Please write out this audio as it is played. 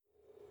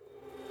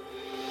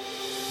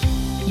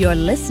You're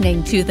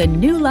listening to the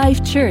New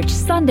Life Church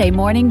Sunday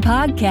Morning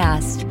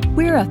Podcast.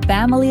 We're a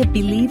family of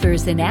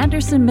believers in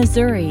Anderson,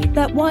 Missouri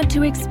that want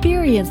to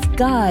experience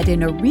God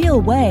in a real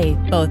way,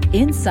 both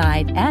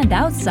inside and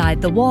outside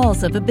the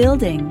walls of a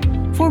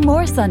building. For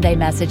more Sunday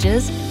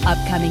messages,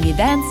 upcoming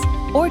events,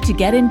 or to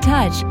get in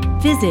touch,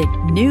 visit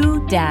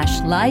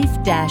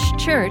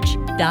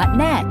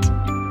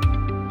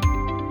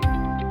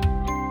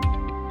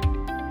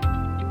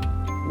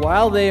new-life-church.net.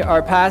 While they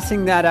are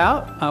passing that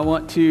out, I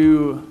want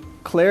to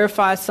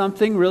clarify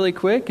something really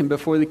quick, and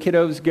before the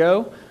kiddos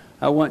go,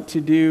 I want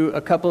to do a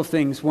couple of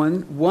things.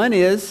 One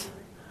is,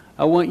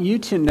 I want you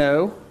to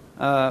know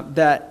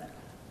that,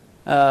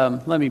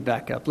 let me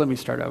back up, let me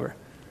start over.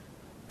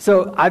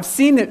 So I've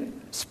seen it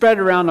spread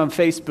around on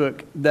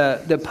Facebook,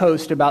 the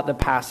post about the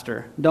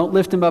pastor. Don't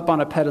lift him up on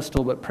a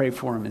pedestal, but pray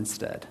for him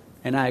instead.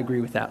 And I agree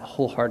with that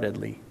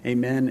wholeheartedly.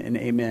 Amen and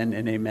amen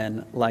and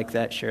amen. Like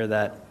that, share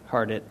that,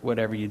 heart it,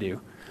 whatever you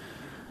do.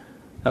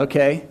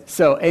 Okay,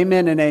 so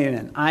amen and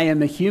amen. I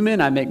am a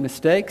human, I make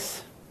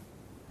mistakes.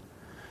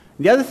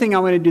 The other thing I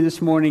want to do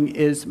this morning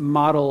is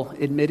model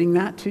admitting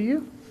that to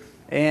you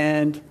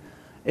and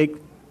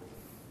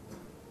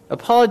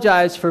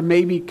apologize for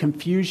maybe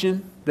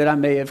confusion that I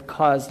may have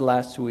caused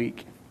last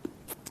week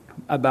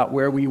about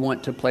where we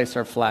want to place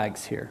our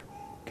flags here,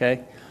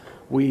 okay?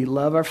 We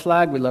love our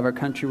flag, we love our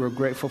country, we're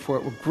grateful for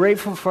it. We're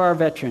grateful for our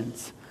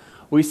veterans.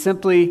 We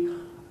simply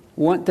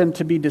want them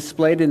to be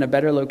displayed in a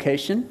better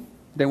location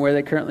than where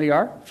they currently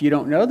are. If you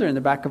don't know, they're in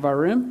the back of our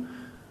room.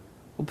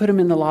 We'll put them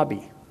in the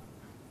lobby.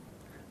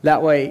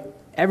 That way,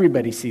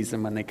 everybody sees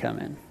them when they come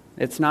in.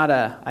 It's not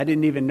I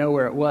didn't even know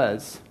where it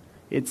was.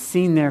 It's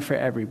seen there for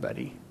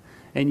everybody.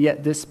 And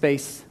yet this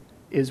space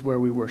is where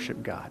we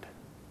worship God.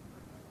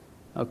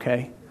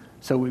 Okay?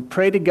 So we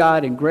pray to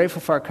God and grateful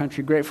for our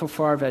country, grateful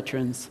for our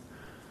veterans.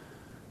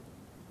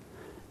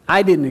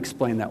 I didn't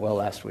explain that well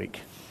last week.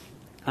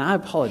 And I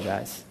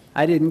apologize.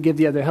 I didn't give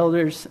the other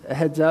elders a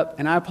heads up,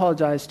 and I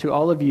apologize to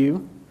all of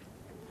you.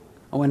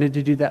 I wanted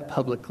to do that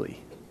publicly.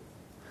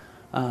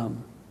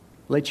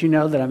 Let you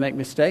know that I make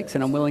mistakes,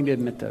 and I'm willing to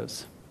admit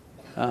those.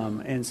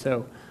 And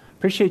so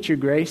appreciate your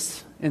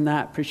grace in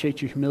that,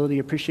 appreciate your humility,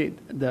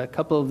 appreciate the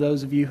couple of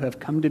those of you who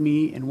have come to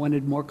me and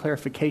wanted more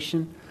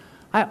clarification.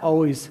 I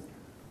always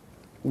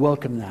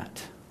welcome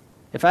that.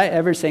 If I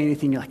ever say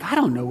anything, you're like, I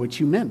don't know what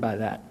you meant by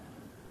that.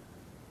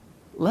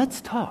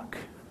 Let's talk.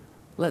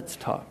 Let's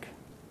talk.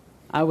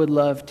 I would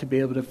love to be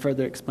able to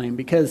further explain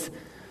because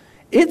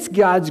it's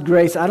God's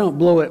grace. I don't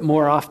blow it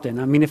more often.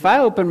 I mean, if I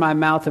open my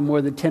mouth and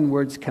more than 10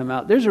 words come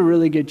out, there's a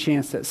really good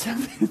chance that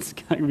something's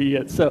going to be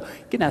it. So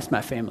you can ask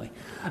my family.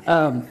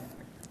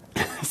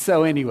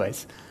 So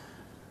anyways,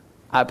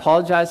 I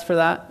apologize for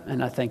that,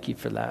 and I thank you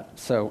for that.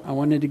 So I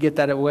wanted to get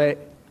that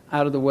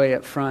out of the way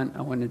up front.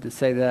 I wanted to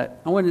say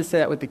that. I wanted to say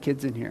that with the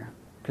kids in here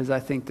because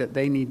I think that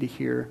they need to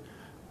hear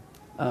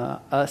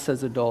us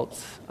as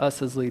adults,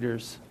 us as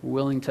leaders,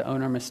 willing to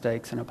own our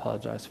mistakes and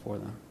apologize for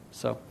them.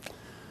 So,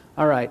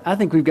 all right, I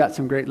think we've got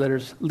some great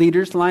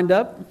leaders lined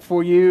up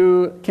for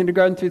you,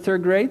 kindergarten through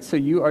third grade, so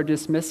you are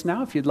dismissed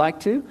now if you'd like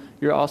to.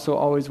 You're also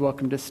always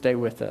welcome to stay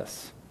with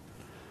us.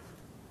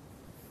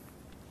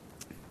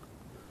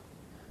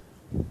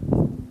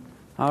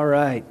 All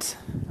right,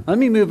 let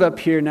me move up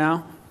here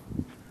now.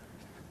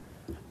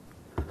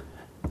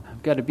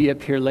 I've got to be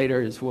up here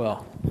later as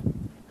well.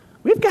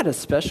 We've got a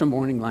special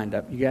morning lined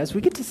up, you guys.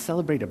 We get to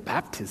celebrate a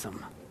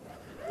baptism.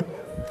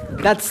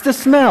 That's the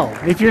smell.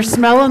 If you're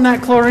smelling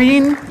that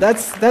chlorine,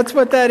 that's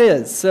what that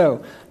is.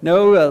 So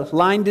no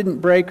line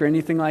didn't break or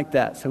anything like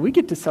that. So we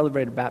get to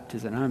celebrate a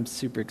baptism. I'm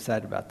super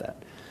excited about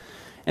that.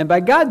 And by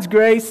God's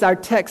grace, our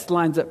text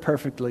lines up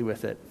perfectly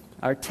with it.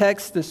 Our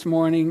text this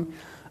morning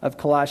of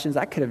Colossians,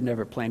 I could have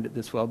never planned it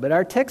this well, but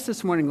our text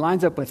this morning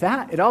lines up with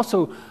that. It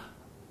also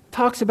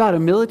talks about a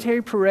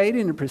military parade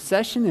and a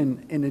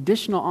procession and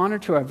additional honor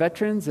to our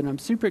veterans, and I'm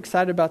super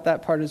excited about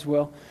that part as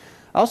well.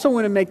 I also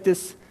want to make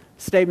this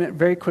statement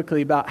very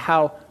quickly about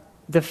how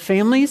the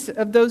families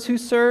of those who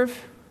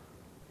serve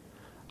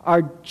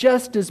are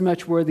just as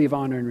much worthy of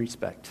honor and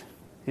respect,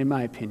 in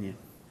my opinion.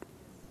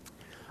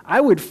 I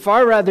would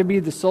far rather be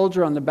the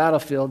soldier on the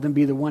battlefield than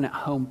be the one at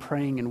home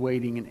praying and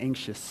waiting and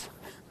anxious.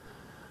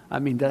 I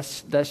mean,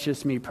 that's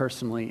just me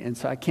personally, and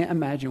so I can't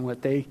imagine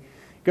what they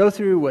go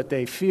through, what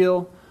they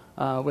feel,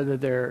 whether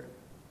they're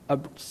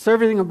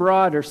serving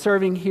abroad or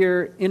serving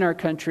here in our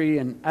country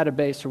and at a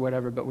base or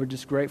whatever, but we're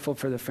just grateful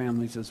for the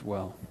families as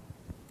well.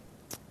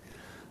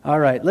 All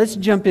right, let's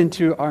jump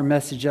into our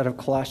message out of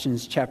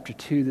Colossians chapter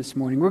 2 this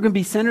morning. We're going to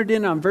be centered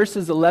in on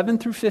verses 11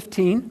 through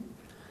 15.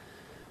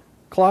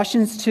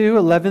 Colossians 2,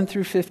 11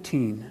 through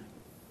 15.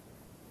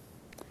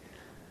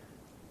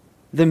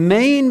 The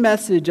main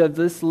message of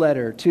this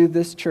letter to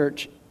this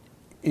church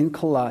in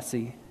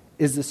Colossae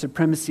is the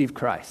supremacy of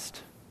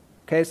Christ.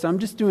 Okay, so I'm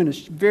just doing a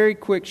very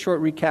quick,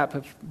 short recap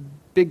of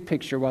big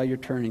picture while you're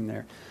turning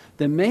there.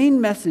 The main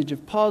message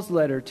of Paul's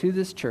letter to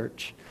this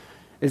church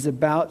is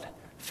about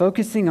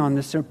focusing on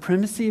the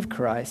supremacy of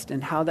Christ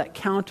and how that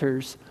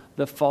counters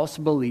the false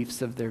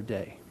beliefs of their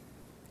day.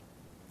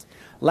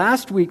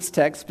 last week's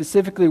text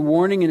specifically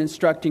warning and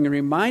instructing and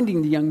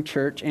reminding the young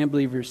church and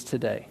believers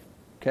today.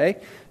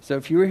 Okay? So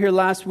if you were here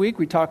last week,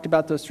 we talked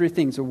about those three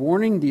things: the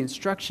warning, the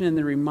instruction, and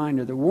the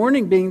reminder. The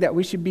warning being that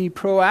we should be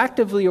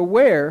proactively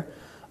aware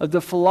of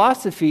the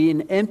philosophy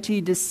and empty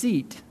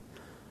deceit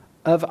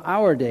of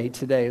our day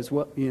today, as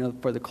well,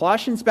 for the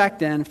Colossians back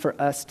then, for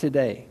us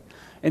today.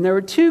 And there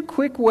were two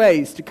quick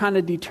ways to kind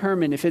of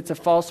determine if it's a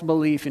false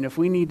belief, and if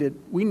we need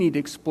to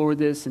explore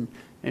this and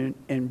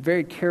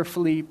very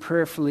carefully,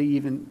 prayerfully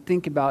even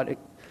think about it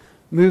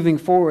moving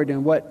forward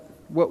and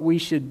what we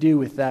should do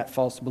with that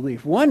false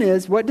belief. One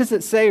is, what does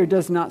it say or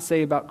does not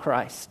say about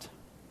Christ?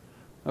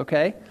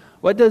 Okay?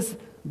 What does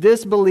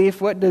this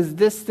belief, what does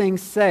this thing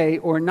say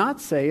or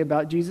not say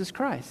about Jesus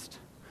Christ?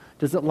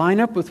 Does it line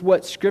up with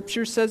what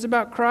Scripture says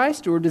about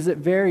Christ, or does it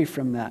vary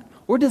from that?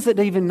 Or does it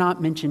even not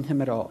mention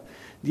him at all?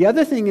 The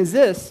other thing is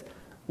this: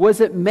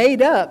 was it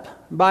made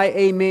up by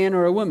a man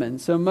or a woman?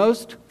 So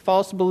most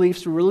false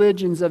beliefs or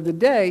religions of the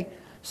day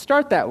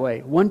start that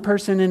way. One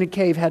person in a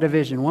cave had a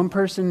vision. One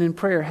person in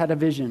prayer had a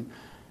vision.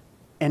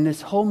 And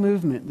this whole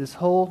movement, this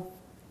whole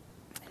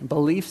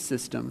belief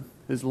system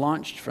is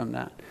launched from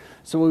that.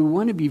 So we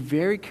want to be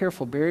very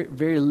careful, very,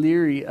 very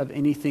leery of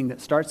anything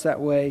that starts that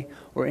way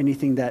or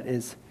anything that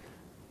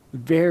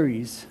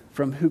varies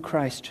from who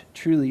Christ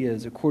truly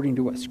is according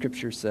to what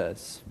Scripture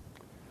says.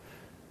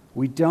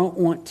 We don't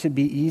want to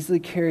be easily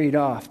carried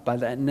off by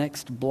that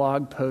next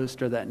blog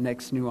post or that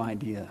next new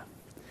idea.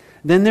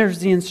 Then there's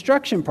the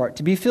instruction part,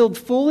 to be filled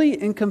fully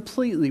and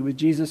completely with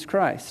Jesus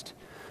Christ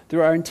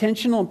through our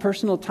intentional and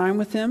personal time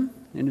with Him,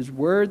 in His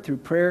Word, through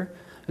prayer,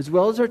 as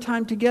well as our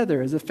time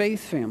together as a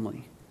faith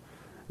family,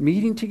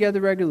 meeting together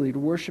regularly to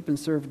worship and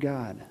serve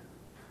God.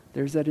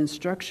 There's that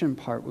instruction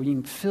part, where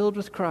being filled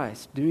with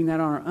Christ, doing that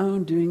on our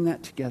own, doing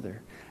that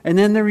together. And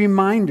then the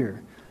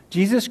reminder,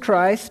 Jesus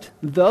Christ,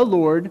 the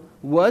Lord,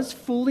 was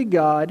fully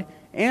God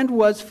and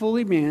was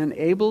fully man,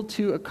 able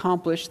to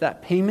accomplish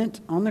that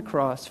payment on the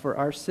cross for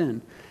our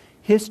sin.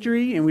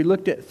 History, and we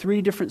looked at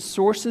 3 different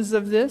sources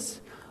of this,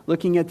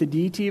 looking at the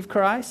deity of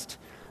Christ.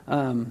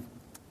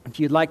 If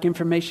you'd like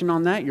information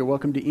on that, you're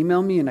welcome to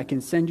email me, and I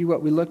can send you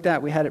what we looked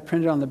at. We had it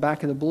printed on the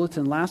back of the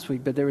bulletin last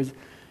week, but there was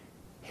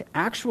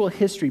actual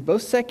history,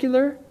 both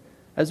secular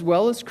as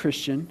well as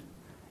Christian,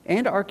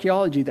 and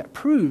archaeology, that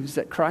proves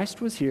that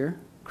Christ was here,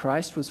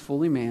 Christ was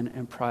fully man,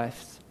 and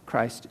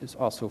Christ is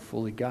also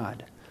fully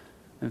God.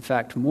 In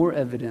fact, more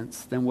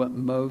evidence than what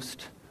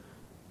most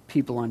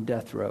people on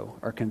death row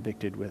are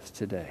convicted with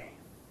today.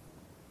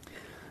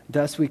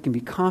 Thus, we can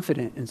be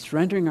confident in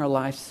surrendering our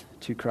lives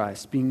to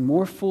Christ, being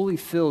more fully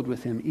filled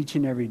with Him each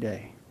and every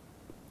day.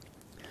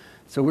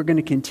 So we're going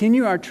to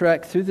continue our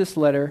trek through this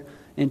letter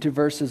into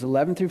verses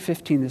 11 through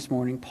 15 this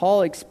morning.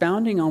 Paul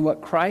expounding on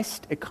what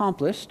Christ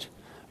accomplished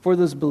for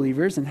those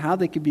believers and how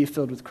they could be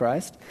filled with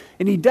Christ.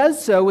 And he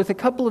does so with a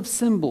couple of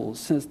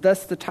symbols.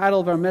 That's the title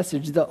of our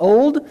message: the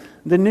old,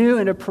 the new,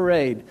 and a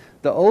parade.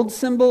 The old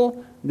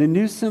symbol, the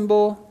new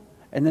symbol,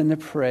 and then the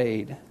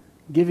parade.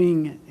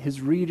 Giving his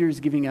readers,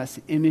 giving us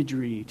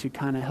imagery to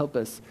kind of help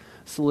us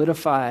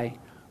solidify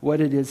what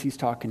it is he's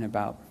talking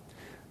about.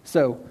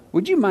 So,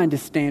 would you mind to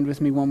stand with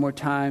me one more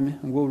time,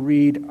 and we'll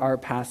read our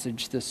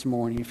passage this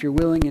morning. If you're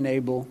willing and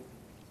able,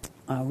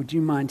 would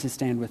you mind to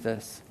stand with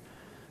us?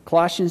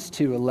 Colossians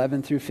 2,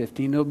 11 through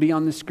 15. It'll be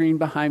on the screen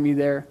behind me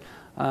there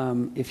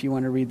if you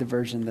want to read the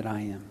version that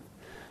I am.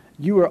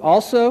 You were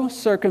also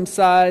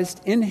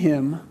circumcised in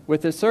Him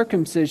with a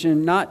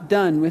circumcision not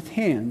done with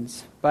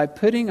hands, by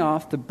putting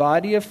off the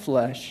body of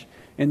flesh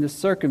in the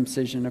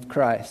circumcision of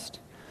Christ.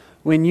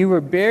 When you were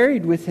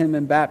buried with Him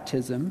in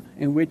baptism,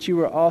 in which you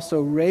were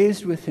also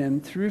raised with Him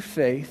through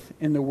faith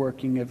in the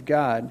working of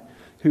God,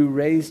 who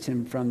raised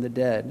Him from the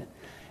dead.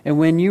 And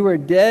when you were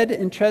dead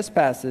in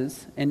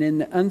trespasses and in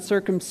the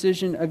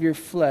uncircumcision of your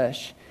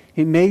flesh,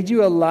 He made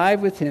you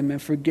alive with Him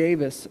and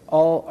forgave us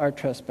all our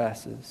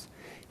trespasses.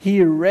 He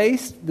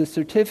erased the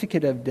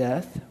certificate of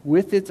death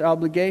with its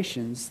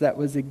obligations that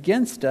was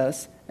against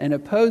us and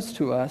opposed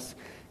to us,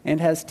 and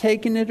has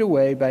taken it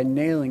away by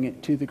nailing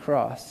it to the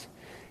cross.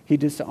 He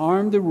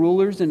disarmed the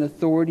rulers and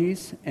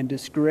authorities and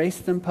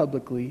disgraced them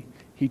publicly.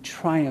 He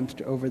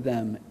triumphed over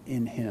them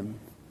in Him.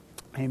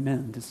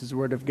 Amen. This is the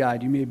word of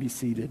God. You may be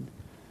seated.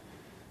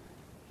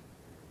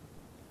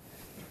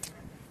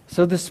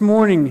 So this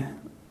morning,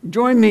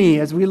 join me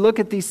as we look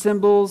at these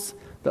symbols,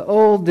 the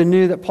old, the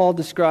new that Paul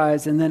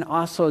describes, and then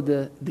also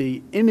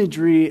the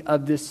imagery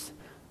of this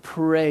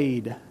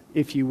parade,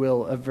 if you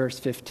will, of verse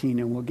 15,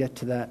 and we'll get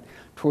to that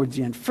towards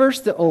the end.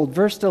 First, the old,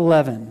 verse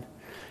 11.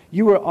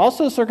 You were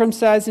also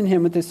circumcised in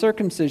Him with a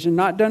circumcision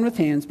not done with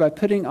hands, by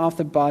putting off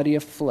the body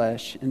of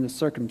flesh in the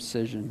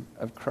circumcision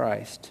of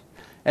Christ.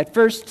 At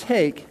first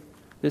take,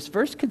 this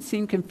verse could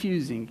seem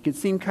confusing. It could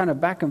seem kind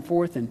of back and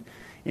forth and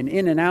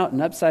in and out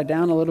and upside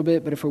down a little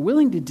bit, but if we're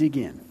willing to dig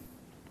in,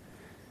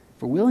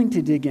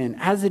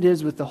 as it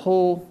is with the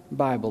whole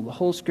Bible, the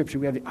whole Scripture,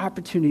 we have the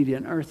opportunity to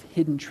unearth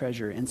hidden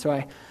treasure. And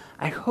so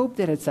I hope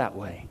that it's that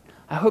way.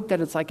 I hope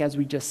that it's like as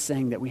we just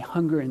sang, that we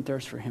hunger and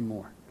thirst for Him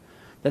more.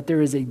 that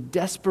there is a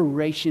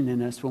desperation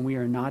in us when we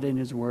are not in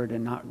His Word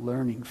and not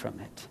learning from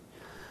it.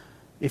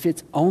 If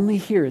it's only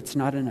here, it's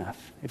not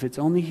enough. If it's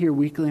only here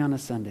weekly on a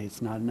Sunday,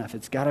 it's not enough.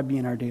 It's got to be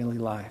in our daily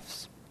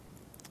lives.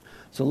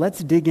 So let's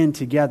dig in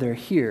together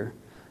here.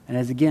 And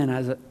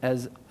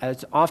as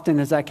often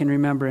as I can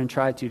remember and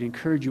try to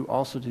encourage you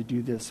also to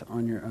do this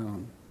on your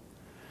own.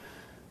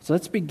 So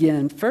let's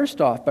begin first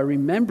off by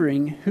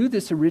remembering who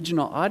this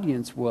original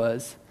audience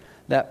was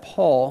that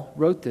Paul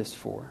wrote this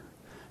for.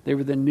 They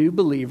were the new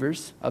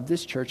believers of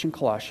this church in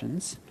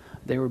Colossians.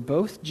 They were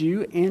both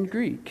Jew and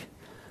Greek.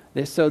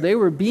 So they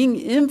were being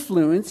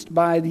influenced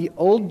by the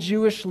old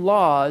Jewish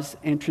laws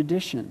and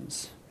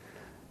traditions.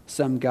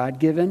 Some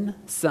God-given,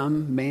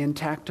 some man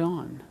tacked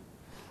on.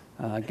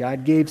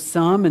 God gave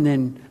some, and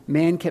then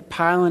man kept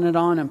piling it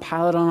on and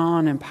piling it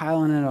on and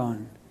piling it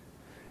on.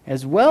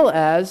 As well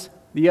as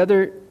the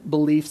other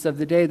beliefs of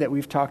the day that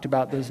we've talked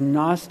about, those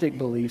Gnostic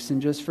beliefs.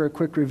 And just for a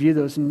quick review,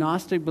 those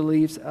Gnostic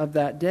beliefs of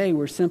that day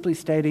were simply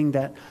stating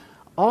that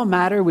all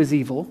matter was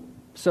evil.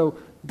 So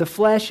the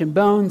flesh and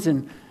bones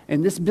and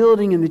this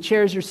building and the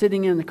chairs you're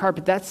sitting in, the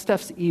carpet, that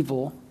stuff's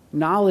evil.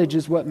 Knowledge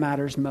is what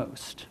matters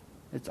most.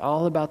 It's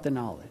all about the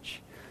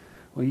knowledge.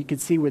 Well, you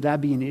could see where that'd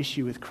be an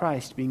issue with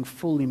Christ being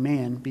fully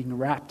man, being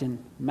wrapped in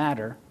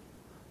matter,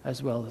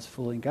 as well as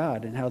fully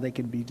God, and how they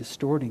could be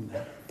distorting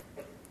that.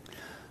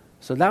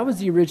 So that was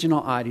the original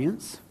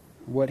audience,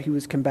 what he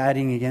was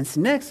combating against.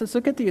 Next, let's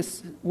look at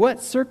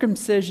what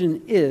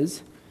circumcision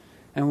is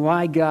and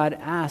why God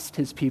asked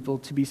his people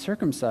to be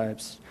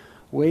circumcised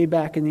way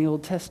back in the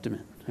Old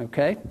Testament.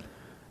 Okay?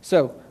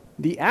 So,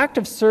 the act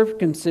of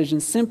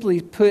circumcision,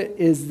 simply put,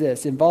 is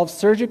this. Involves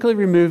surgically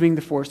removing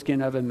the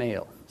foreskin of a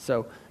male.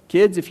 So,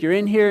 kids, if you're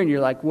in here and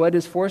you're like, what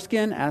is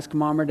foreskin? Ask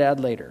mom or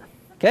dad later.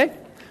 Okay?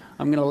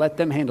 I'm going to let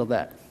them handle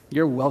that.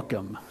 You're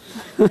welcome.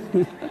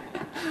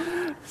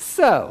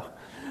 So,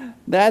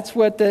 that's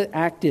what the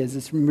act is.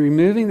 It's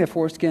removing the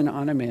foreskin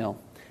on a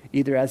male.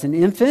 Either as an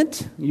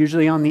infant,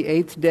 usually on the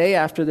 8th day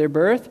after their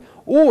birth,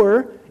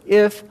 or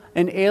if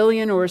an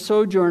alien or a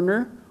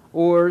sojourner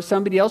or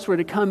somebody else were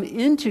to come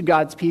into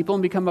God's people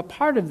and become a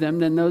part of them,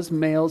 then those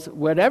males,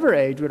 whatever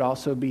age, would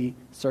also be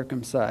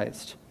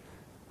circumcised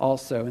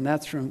also.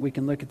 And we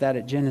can look at that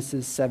at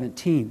Genesis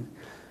 17.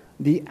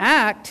 The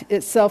act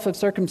itself of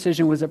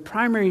circumcision was a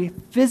primary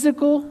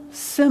physical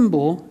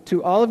symbol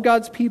to all of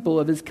God's people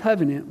of his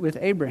covenant with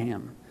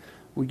Abraham.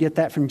 We get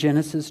that from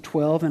Genesis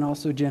 12 and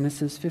also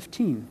Genesis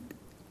 15.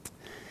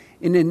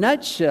 In a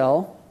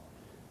nutshell,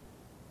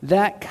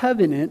 that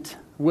covenant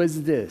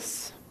was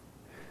this: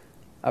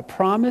 a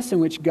promise in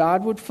which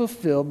God would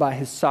fulfill by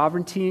his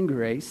sovereignty and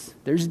grace.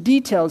 There's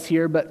details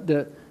here, but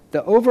the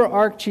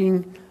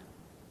overarching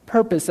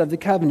purpose of the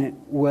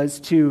covenant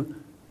was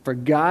for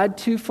God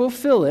to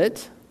fulfill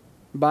it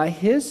by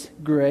his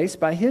grace,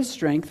 by his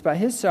strength, by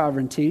his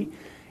sovereignty,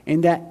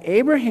 and that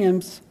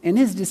Abraham's and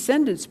his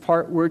descendants'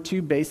 part were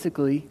to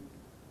basically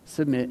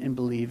submit and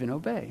believe and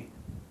obey.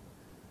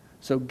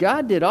 So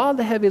God did all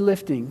the heavy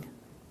lifting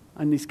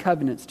on these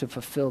covenants to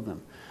fulfill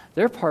them.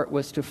 Their part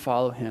was to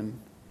follow him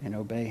and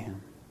obey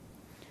him.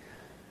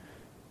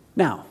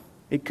 Now,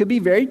 it could be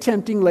very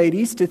tempting,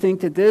 ladies, to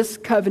think that this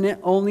covenant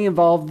only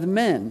involved the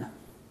men.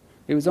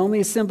 It was only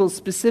a symbol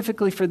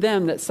specifically for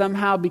them, that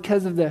somehow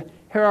because of the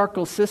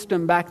hierarchical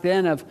system back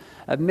then of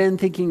men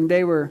thinking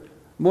they were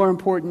more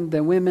important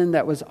than women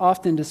that was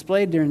often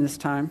displayed during this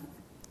time.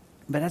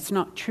 But that's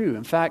not true.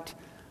 In fact,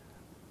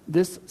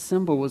 this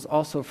symbol was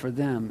also for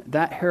them.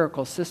 That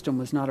hierarchical system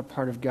was not a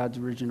part of God's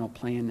original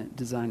plan,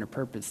 design, or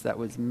purpose. That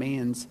was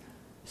man's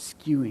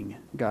skewing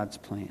God's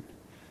plan.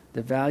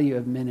 The value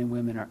of men and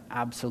women are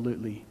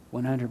absolutely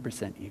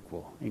 100%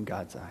 equal in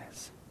God's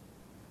eyes.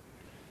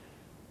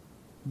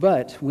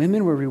 But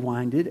women were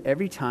reminded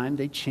every time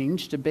they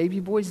changed a baby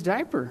boy's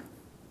diaper.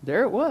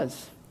 There it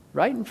was,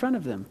 right in front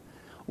of them.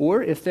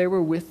 Or if they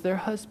were with their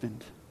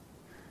husband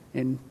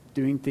and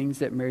doing things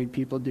that married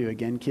people do.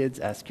 Again, kids,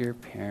 ask your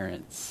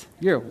parents.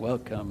 You're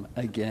welcome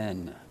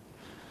again.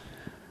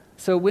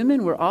 So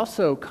women were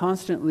also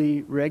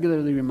constantly,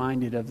 regularly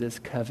reminded of this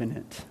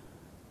covenant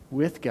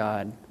with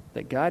God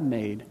that God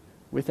made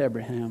with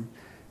Abraham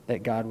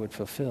that God would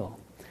fulfill.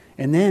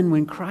 And then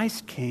when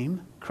Christ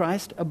came,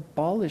 Christ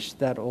abolished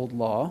that old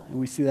law. And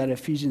we see that in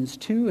Ephesians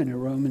 2 and in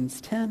Romans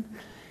 10.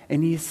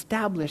 And he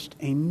established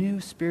a new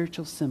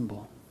spiritual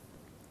symbol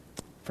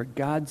for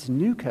God's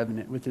new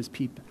covenant with his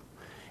people.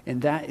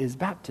 And that is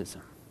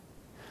baptism.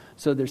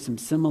 So there's some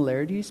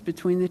similarities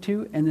between the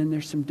two, and then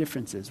there's some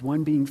differences.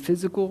 One being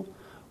physical,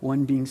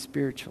 one being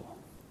spiritual.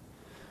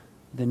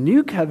 The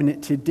new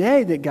covenant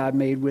today that God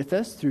made with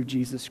us through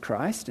Jesus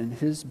Christ and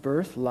his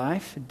birth,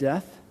 life,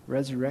 death,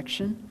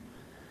 resurrection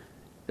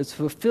is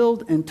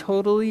fulfilled and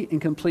totally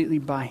and completely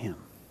by him.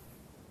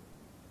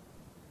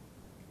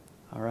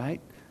 All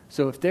right?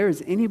 So if there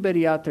is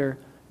anybody out there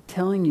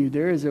telling you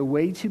there is a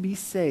way to be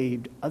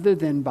saved other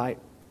than by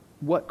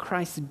what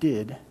Christ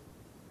did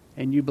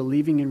and you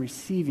believing and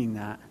receiving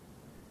that,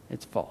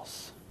 it's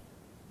false.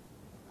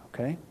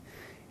 Okay?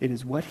 It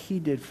is what he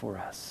did for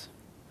us.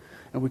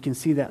 And we can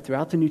see that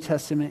throughout the New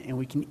Testament, and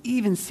we can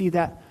even see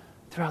that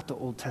throughout the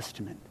Old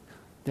Testament.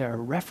 There are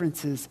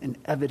references and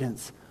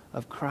evidence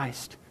of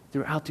Christ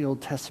throughout the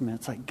Old Testament.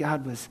 It's like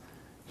God was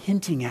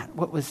hinting at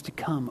what was to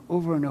come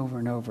over and over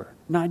and over.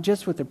 Not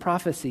just with the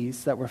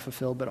prophecies that were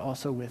fulfilled, but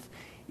also with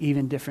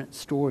even different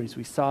stories.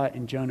 We saw it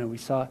in Jonah.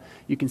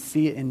 You can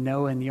see it in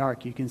Noah and the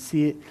ark. You can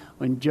see it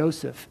when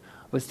Joseph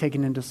was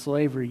taken into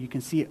slavery. You can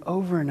see it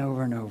over and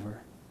over and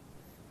over.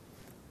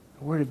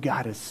 The Word of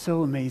God is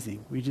so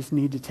amazing. We just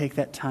need to take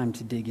that time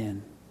to dig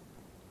in.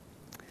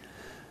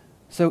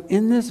 So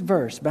in this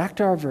verse, back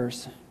to our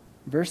verse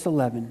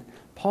 11,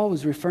 Paul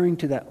was referring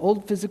to that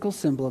old physical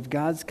symbol of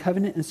God's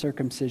covenant and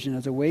circumcision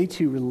as a way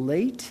to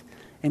relate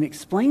and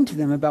explain to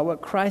them about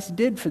what Christ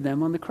did for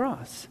them on the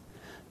cross.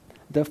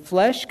 The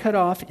flesh cut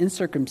off in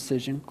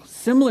circumcision,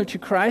 similar to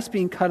Christ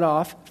being cut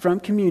off from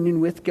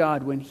communion with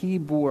God when he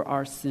bore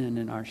our sin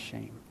and our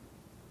shame.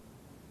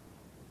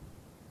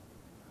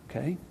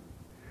 Okay?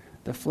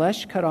 The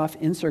flesh cut off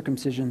in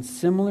circumcision,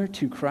 similar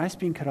to Christ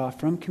being cut off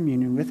from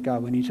communion with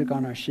God when he took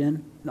on our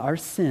sin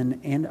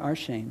and our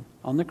shame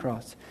on the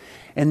cross.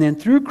 And then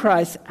through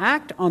Christ's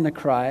act on the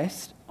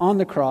cross,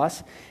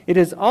 it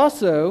is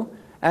also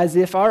as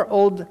if our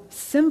old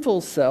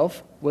sinful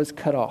self was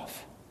cut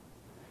off.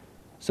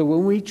 So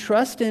when we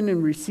trust in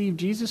and receive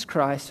Jesus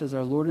Christ as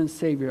our Lord and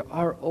Savior,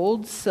 our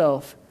old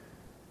self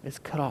is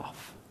cut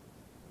off,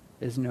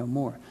 is no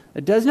more.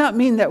 It does not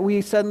mean that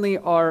we suddenly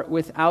are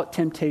without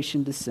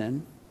temptation to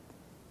sin.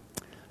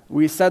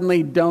 We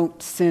suddenly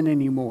don't sin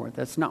anymore.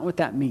 That's not what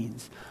that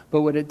means.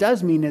 But what it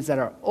does mean is that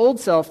our old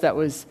self that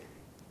was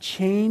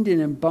chained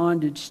and in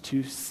bondage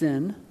to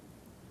sin,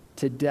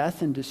 to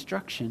death and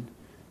destruction,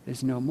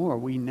 is no more.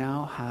 We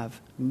now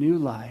have new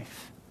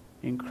life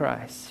in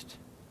Christ.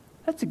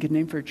 That's a good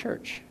name for a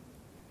church.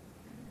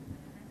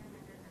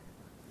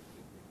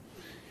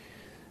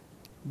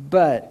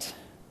 But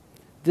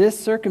this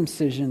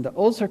circumcision, the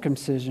old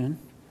circumcision,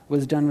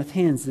 was done with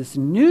hands. This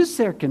new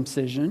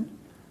circumcision,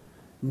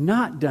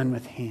 not done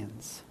with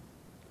hands.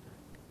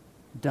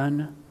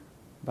 Done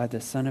by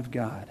the Son of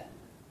God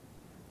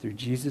through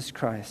Jesus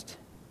Christ,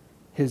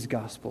 his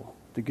gospel,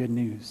 the good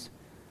news.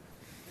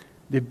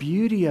 The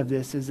beauty of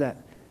this is that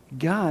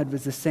God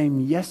was the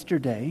same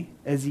yesterday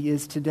as he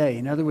is today.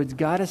 In other words,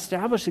 God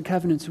established the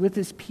covenants with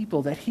his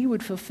people that he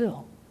would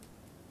fulfill,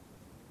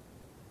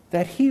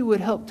 that he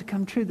would help to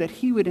come true, that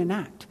he would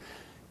enact.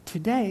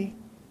 Today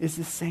is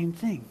the same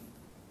thing.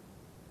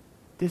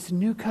 This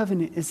new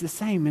covenant is the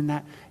same in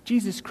that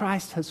Jesus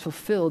Christ has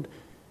fulfilled,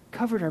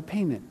 covered our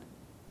payment.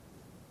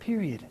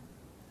 Period.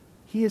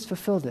 He has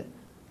fulfilled it.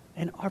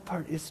 And our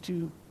part is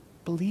to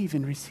believe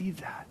and receive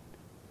that.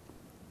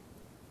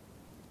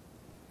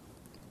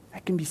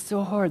 That can be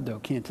so hard though,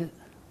 can't it?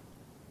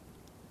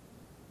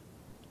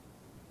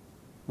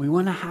 We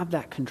want to have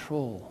that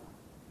control.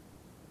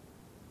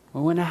 We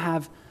want to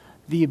have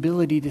the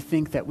ability to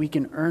think that we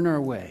can earn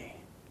our way.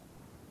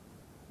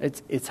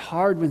 It's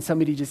hard when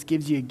somebody just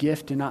gives you a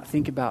gift and not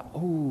think about,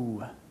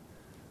 I'm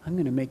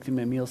going to make them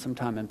a meal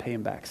sometime and pay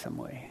them back some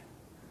way.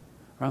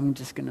 Or I'm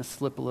just going to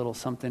slip a little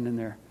something in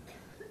their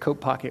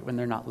coat pocket when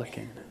they're not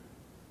looking.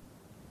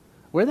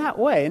 We're that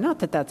way. Not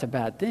that that's a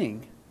bad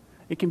thing.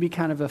 It can be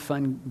kind of a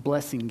fun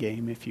blessing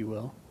game, if you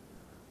will,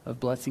 of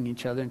blessing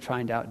each other and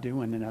trying to outdo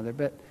one another.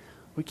 But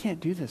we can't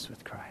do this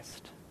with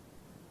Christ.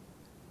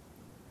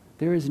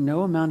 There is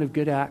no amount of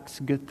good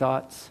acts, good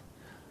thoughts,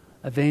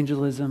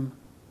 evangelism,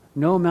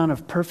 no amount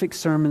of perfect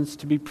sermons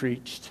to be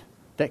preached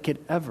that could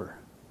ever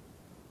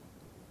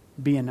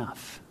be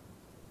enough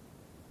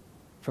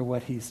for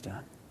what he's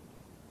done.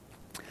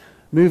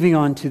 Moving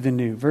on to the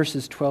new,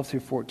 verses 12 through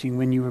 14.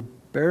 When you were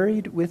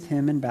buried with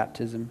him in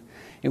baptism,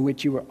 in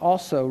which you were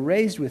also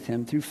raised with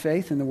him through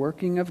faith in the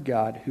working of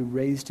God who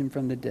raised him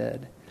from the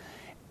dead.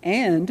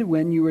 And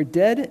when you were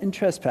dead in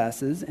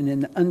trespasses and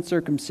in the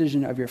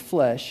uncircumcision of your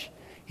flesh,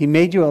 he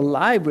made you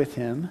alive with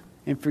him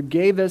and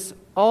forgave us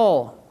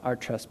all our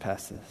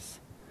trespasses.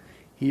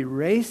 He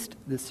erased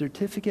the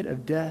certificate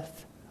of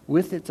death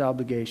with its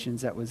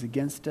obligations that was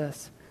against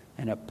us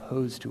and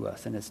opposed to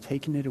us, and has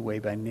taken it away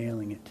by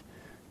nailing it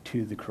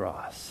to the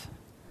cross.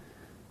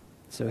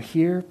 So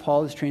here,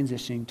 Paul is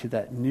transitioning to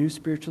that new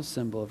spiritual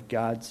symbol of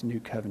God's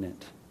new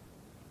covenant.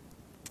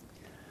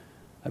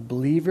 A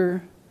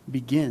believer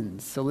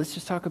begins, so let's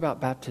just talk about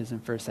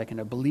baptism for a second.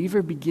 A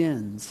believer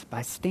begins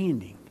by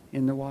standing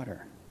in the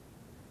water,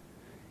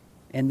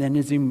 and then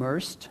is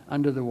immersed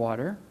under the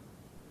water,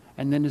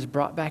 and then is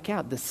brought back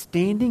out. The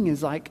standing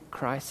is like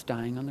Christ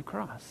dying on the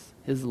cross,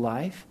 his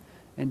life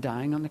and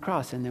dying on the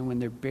cross. And then when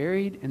they're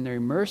buried and they're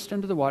immersed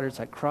under the water, it's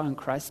like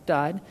Christ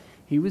died,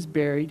 he was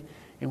buried,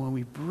 and when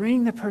we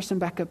bring the person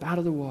back up out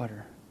of the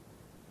water,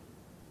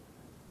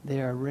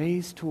 they are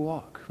raised to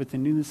walk with the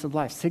newness of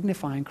life,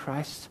 signifying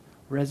Christ's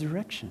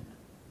resurrection.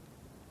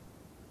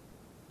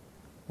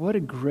 What a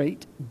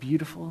great,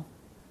 beautiful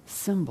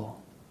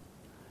symbol.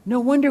 No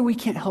wonder we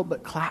can't help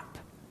but clap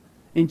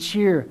and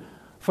cheer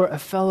for a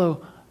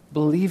fellow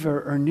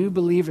believer or new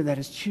believer that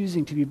is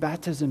choosing to be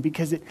baptized,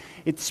 because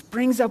it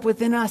springs up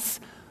within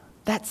us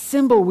that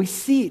symbol, we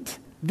see it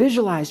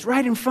visualized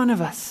right in front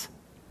of us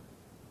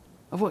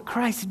of what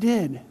Christ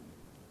did.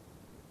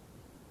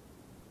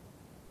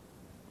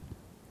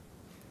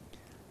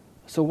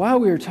 So while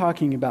we were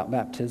talking about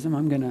baptism,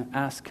 I'm going to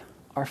ask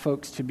our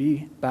folks to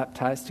be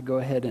baptized to go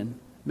ahead and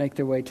make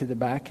their way to the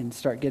back and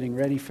start getting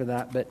ready for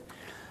that. But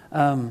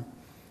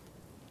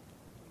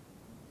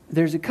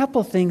there's a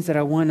couple things that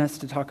I want us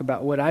to talk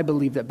about what I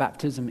believe that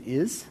baptism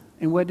is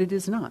and what it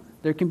is not.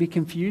 There can be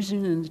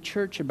confusion in the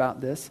church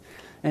about this.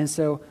 And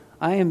so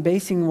I am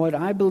basing what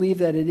I believe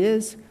that it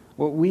is,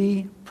 what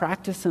we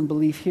practice and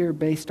believe here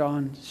based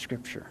on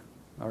Scripture.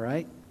 All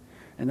right?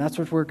 And that's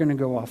what we're going to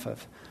go off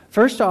of.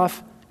 First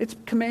off, it's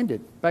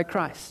commanded by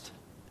Christ.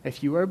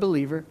 If you are a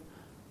believer,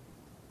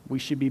 we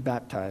should be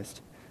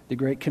baptized. The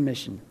Great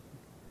Commission.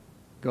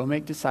 Go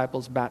make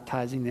disciples,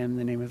 baptizing them in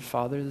the name of the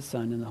Father, the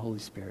Son, and the Holy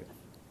Spirit.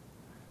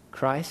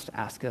 Christ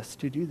asked us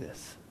to do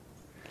this.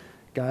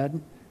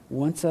 God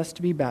wants us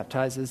to be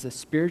baptized as a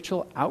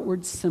spiritual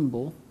outward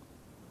symbol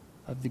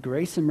of the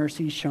grace and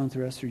mercy shown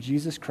through us through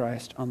Jesus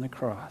Christ on the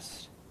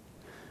cross.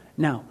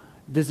 Now,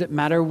 does it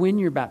matter when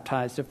you're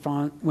baptized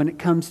when it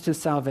comes to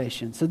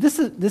salvation? So this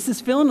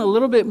is feeling a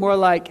little bit more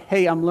like,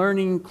 hey, I'm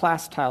learning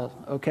class style,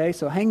 okay?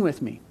 So hang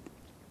with me.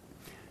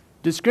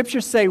 Does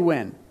Scripture say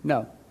when?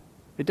 No,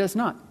 it does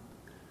not.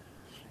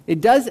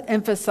 It does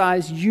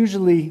emphasize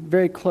usually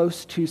very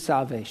close to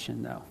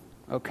salvation, though,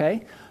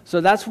 okay? So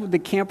that's the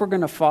camp we're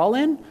going to fall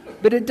in,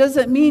 but it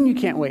doesn't mean you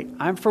can't wait.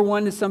 I'm, for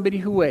one, is somebody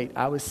who wait.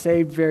 I was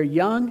saved very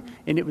young,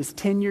 and it was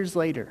 10 years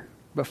later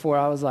before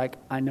I was like,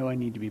 I know I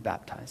need to be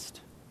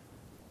baptized.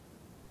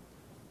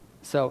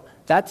 So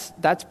that's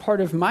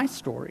part of my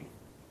story.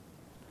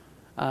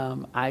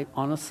 I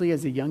honestly,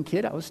 as a young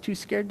kid, I was too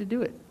scared to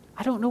do it.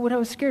 I don't know what I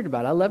was scared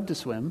about. I love to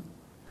swim,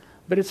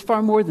 but it's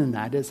far more than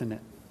that, isn't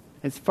it?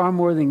 It's far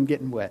more than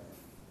getting wet.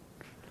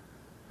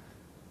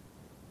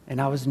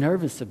 And I was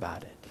nervous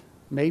about it.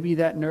 Maybe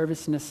that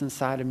nervousness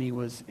inside of me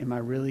was, am I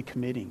really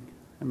committing?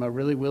 Am I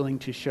really willing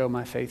to show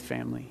my faith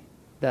family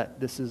that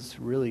this is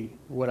really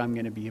what I'm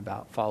going to be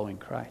about, following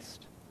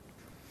Christ?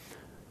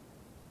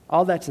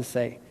 All that to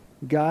say,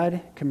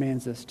 God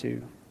commands us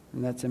to,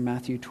 and that's in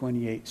Matthew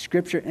 28.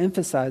 Scripture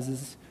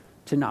emphasizes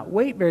to not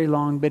wait very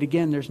long, but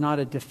again, there's not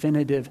a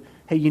definitive,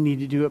 hey, you need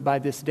to do it by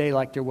this day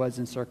like there was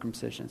in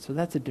circumcision. So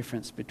that's a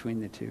difference between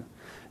the two.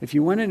 If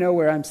you want to know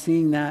where I'm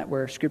seeing that,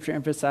 where Scripture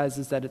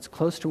emphasizes that it's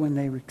close to when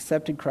they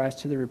accepted Christ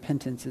to the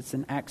repentance, it's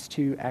in Acts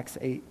 2, Acts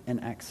 8,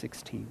 and Acts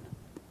 16.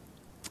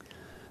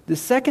 The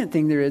second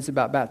thing there is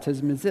about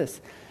baptism is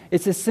this.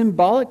 It's a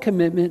symbolic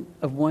commitment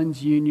of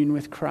one's union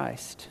with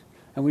Christ.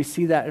 And we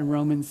see that in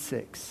Romans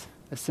 6,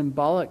 a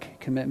symbolic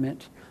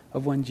commitment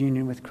of one's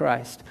union with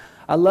Christ.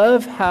 I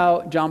love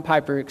how John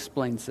Piper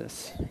explains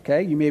this.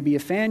 Okay, you may be a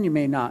fan, you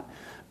may not,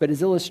 but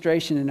his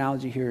illustration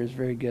analogy here is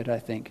very good, I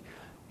think.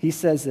 He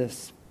says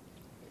this,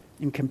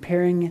 in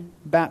comparing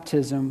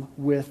baptism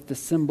with the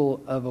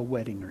symbol of a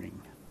wedding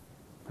ring.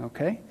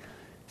 Okay?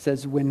 He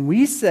says, when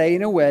we say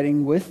in a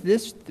wedding, with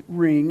this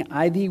ring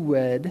I thee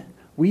wed,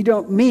 we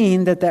don't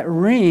mean that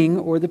ring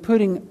or the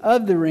putting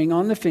of the ring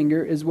on the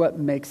finger is what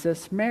makes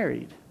us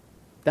married.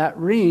 That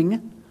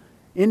ring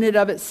in and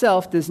of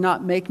itself does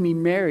not make me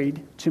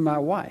married to my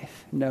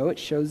wife. No, it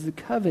shows the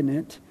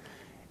covenant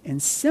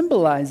and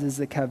symbolizes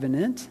the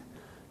covenant,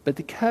 but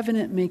the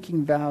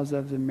covenant-making vows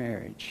of the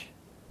marriage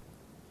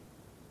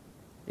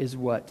is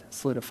what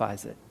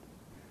solidifies it.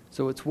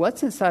 So it's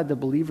what's inside the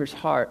believer's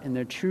heart and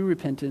their true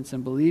repentance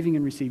and believing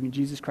and receiving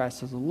Jesus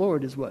Christ as the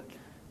Lord is what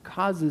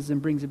causes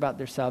and brings about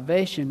their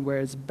salvation,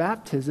 whereas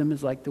baptism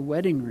is like the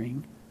wedding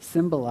ring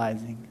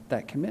symbolizing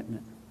that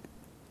commitment.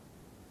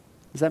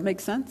 Does that make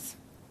sense?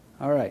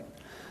 All right.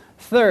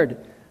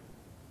 Third,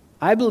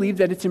 I believe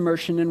that it's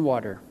immersion in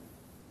water.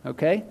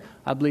 Okay?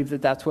 I believe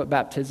that that's what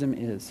baptism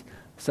is.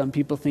 Some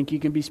people think you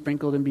can be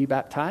sprinkled and be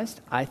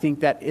baptized. I think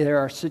that there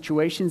are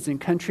situations in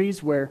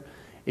countries where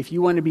if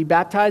you want to be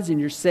baptized and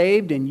you're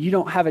saved and you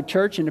don't have a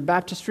church and a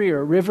baptistry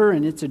or a river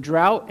and it's a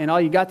drought and all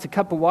you got's a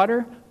cup of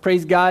water,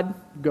 praise God,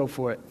 go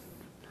for it.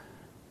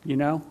 You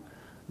know?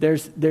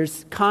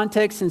 There's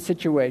context and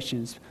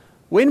situations.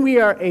 When we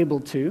are able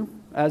to,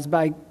 as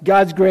by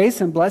God's grace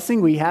and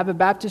blessing, we have a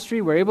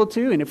baptistry, we're able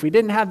to, and if we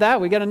didn't have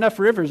that, we got enough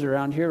rivers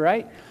around here,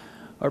 right?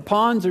 Or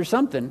ponds or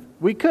something.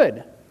 We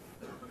could.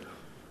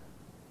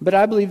 But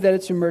I believe that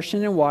it's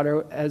immersion in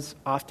water as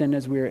often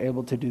as we are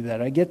able to do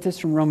that. I get this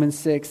from Romans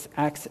 6,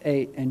 Acts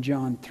 8, and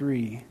John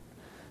 3.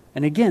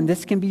 And again,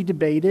 this can be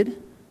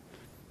debated.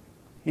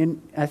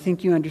 And I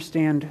think you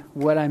understand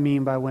what I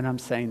mean by when I'm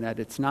saying that.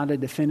 It's not a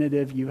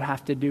definitive, you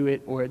have to do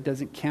it or it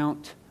doesn't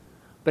count.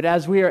 But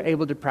as we are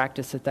able to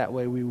practice it that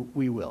way,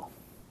 we will.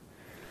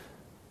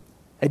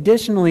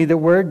 Additionally, the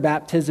word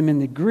baptism in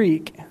the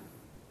Greek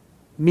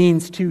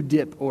means to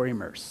dip or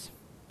immerse.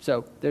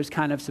 So there's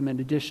kind of some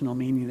additional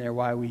meaning there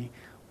why we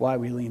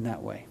lean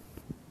that way.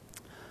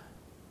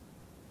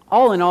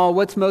 All in all,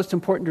 what's most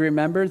important to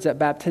remember is that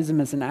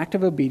baptism is an act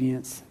of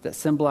obedience that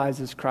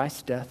symbolizes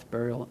Christ's death,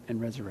 burial,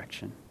 and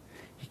resurrection.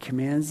 He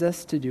commands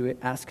us to do it,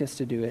 asks us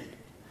to do it.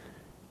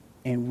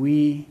 And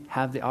we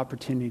have the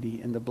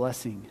opportunity and the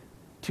blessing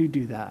to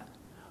do that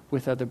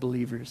with other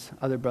believers,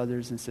 other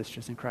brothers and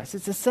sisters in Christ.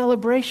 It's a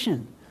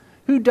celebration.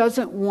 Who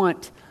doesn't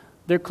want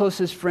their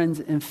closest friends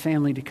and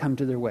family to come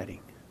to their wedding?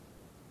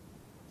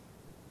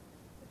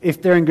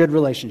 If they're in good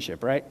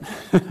relationship, right?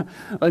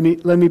 let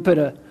me put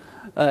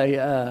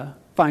a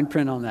fine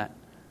print on that.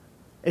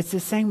 It's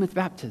the same with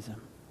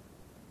baptism.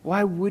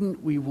 Why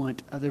wouldn't we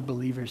want other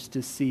believers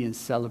to see and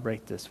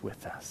celebrate this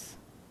with us?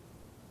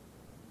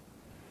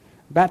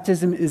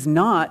 Baptism is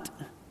not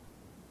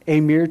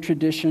a mere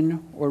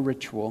tradition or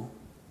ritual.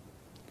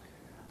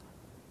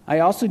 I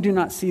also do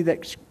not see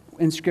that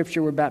in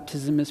Scripture where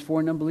baptism is for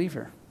an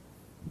unbeliever.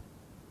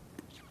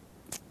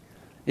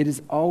 It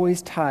is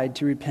always tied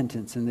to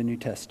repentance in the New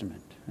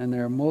Testament. And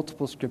there are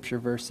multiple Scripture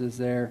verses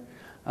there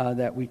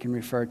that we can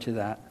refer to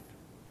that.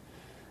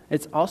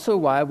 It's also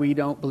why we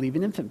don't believe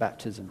in infant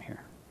baptism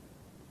here.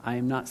 I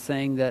am not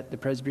saying that the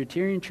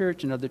Presbyterian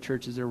Church and other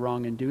churches are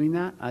wrong in doing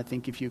that. I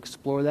think if you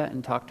explore that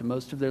and talk to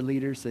most of their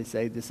leaders, they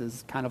say this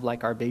is kind of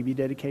like our baby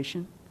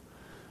dedication,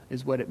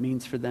 is what it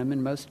means for them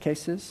in most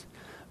cases.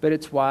 But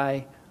it's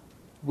why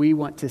we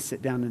want to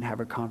sit down and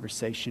have a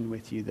conversation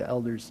with you, the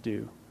elders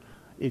do,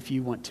 if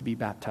you want to be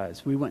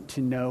baptized. We want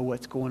to know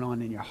what's going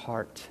on in your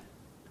heart.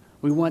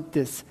 We want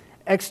this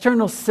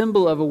external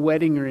symbol of a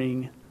wedding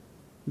ring,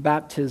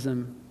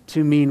 baptism,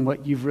 to mean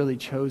what you've really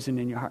chosen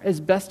in your heart, as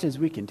best as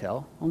we can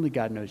tell. Only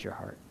God knows your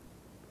heart.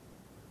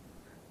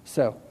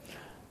 So,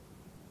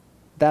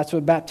 that's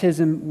what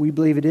baptism we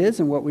believe it is,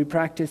 and what we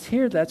practice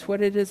here, that's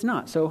what it is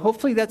not. So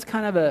hopefully that's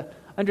kind of a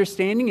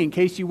understanding in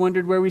case you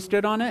wondered where we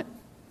stood on it.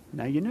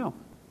 Now you know.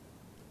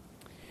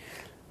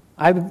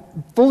 I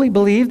fully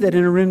believe that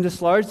in a room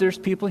this large, there's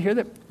people here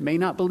that may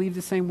not believe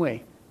the same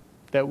way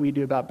that we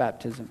do about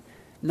baptism.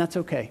 And that's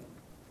okay.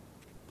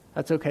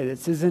 That's okay.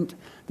 This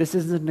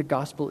isn't a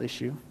gospel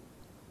issue.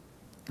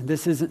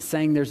 This isn't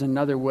saying there's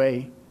another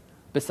way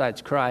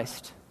besides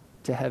Christ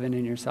to heaven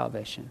in your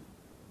salvation.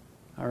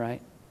 All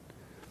right?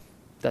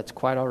 That's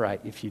quite all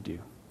right if you do.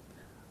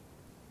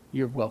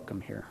 You're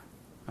welcome here.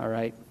 All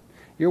right?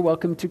 You're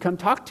welcome to come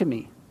talk to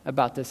me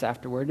about this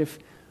afterward if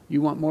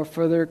you want more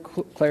further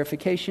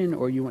clarification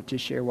or you want to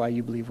share why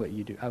you believe what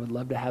you do. I would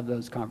love to have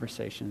those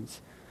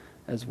conversations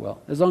as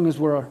well, as long as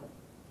we're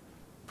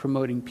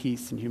promoting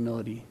peace and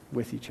humility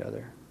with each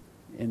other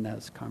in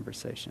those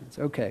conversations.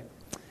 Okay.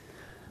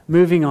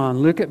 Moving on,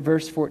 look at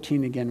verse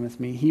 14 again with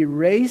me. He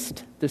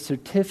erased the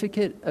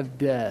certificate of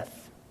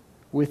death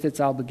with its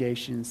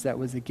obligations that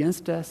was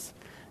against us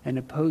and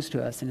opposed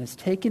to us, and has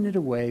taken it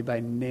away by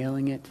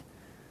nailing it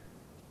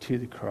to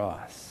the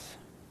cross.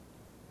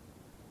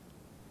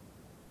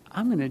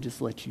 I'm going to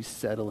just let you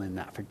settle in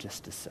that for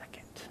just a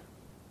second.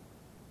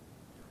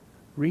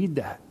 Read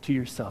that to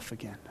yourself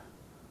again.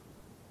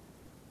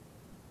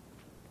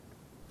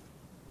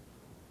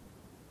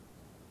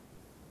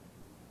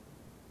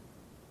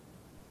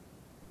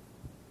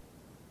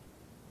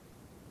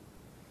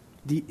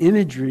 The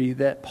imagery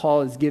that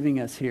Paul is giving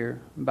us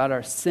here about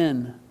our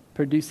sin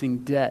producing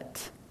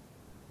debt,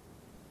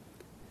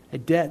 a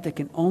debt that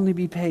can only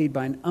be paid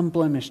by an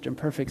unblemished and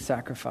perfect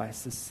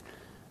sacrifice,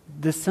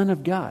 the Son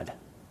of God.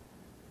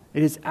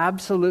 It is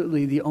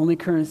absolutely the only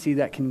currency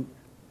that can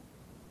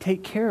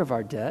take care of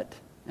our debt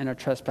and our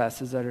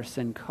trespasses that our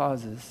sin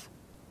causes.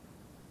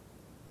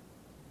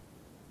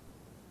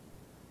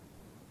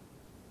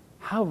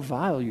 How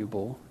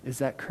valuable is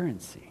that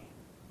currency?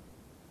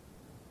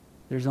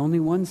 There's only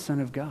one Son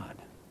of God.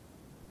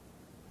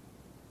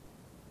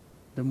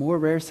 The more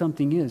rare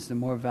something is, the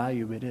more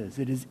valuable it is.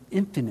 It is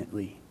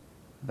infinitely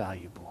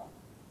valuable.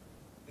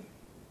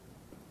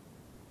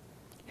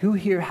 Who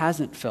here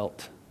hasn't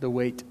felt the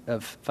weight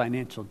of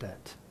financial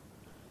debt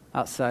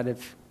outside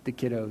of the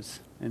kiddos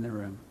in the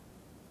room?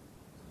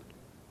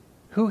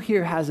 Who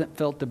here hasn't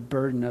felt the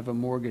burden of a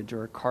mortgage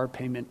or a car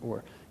payment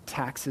or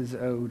taxes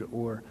owed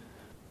or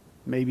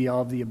maybe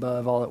all of the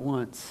above all at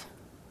once?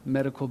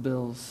 Medical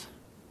bills.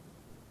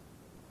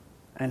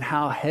 And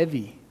how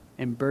heavy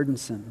and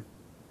burdensome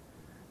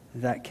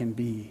that can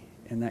be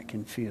and that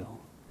can feel.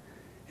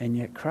 And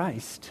yet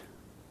Christ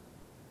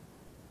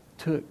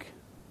took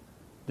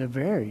the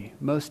very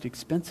most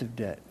expensive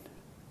debt,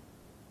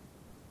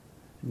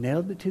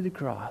 nailed it to the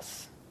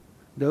cross.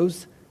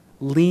 Those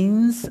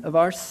liens of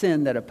our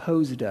sin that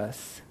opposed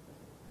us,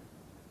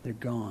 they're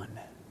gone.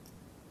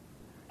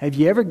 Have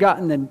you ever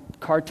gotten the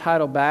car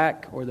title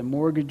back or the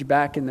mortgage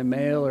back in the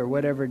mail or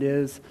whatever it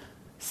is,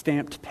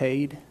 stamped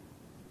paid?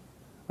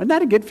 Isn't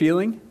that a good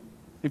feeling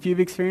if you've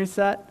experienced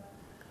that?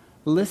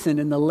 Listen,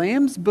 in the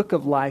Lamb's Book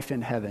of Life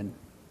in heaven,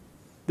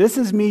 this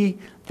is me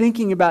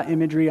thinking about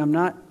imagery. I'm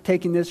not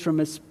taking this from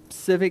a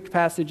specific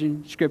passage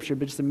in Scripture,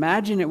 but just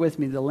imagine it with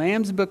me. The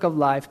Lamb's Book of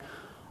Life,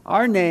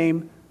 our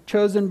name,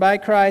 chosen by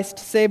Christ,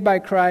 saved by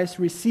Christ,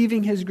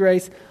 receiving His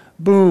grace,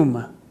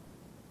 boom.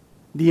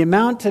 The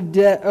amount of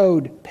debt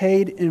owed,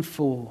 paid in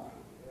full.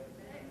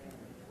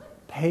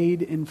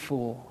 Paid in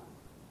full.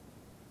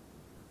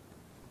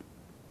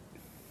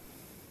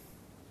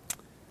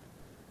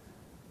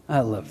 I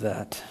love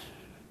that.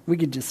 We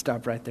could just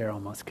stop right there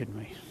almost,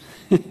 couldn't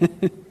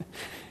we?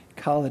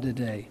 Call it a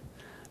day.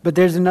 But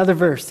there's another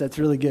verse that's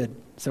really good,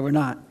 so we're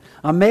not.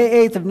 On May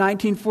 8th of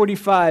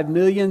 1945,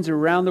 millions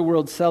around the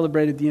world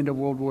celebrated the end of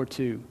World War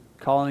II,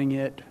 calling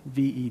it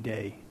VE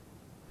Day.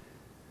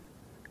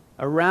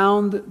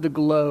 Around the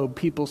globe,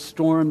 people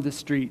stormed the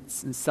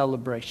streets in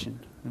celebration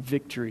of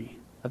victory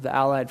of the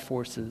Allied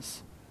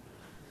forces.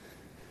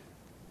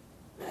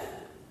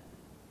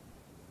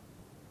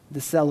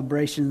 The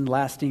celebration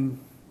lasting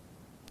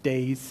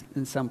days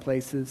in some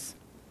places.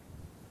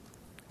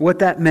 What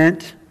that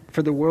meant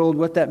for the world,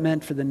 what that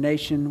meant for the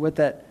nation, what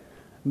that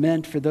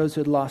meant for those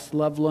who had lost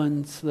loved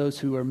ones, those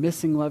who are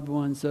missing loved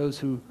ones, those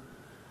who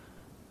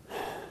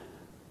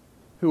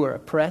are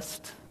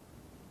oppressed.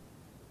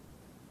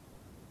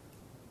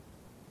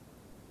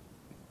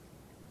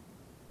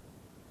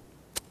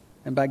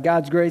 And by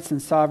God's grace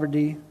and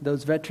sovereignty,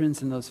 those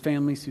veterans and those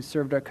families who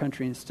served our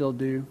country and still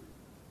do,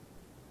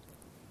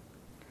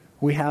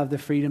 we have the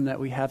freedom that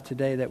we have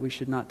today that we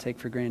should not take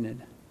for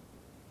granted.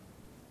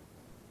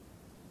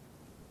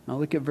 Now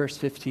look at verse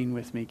 15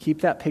 with me.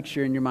 Keep that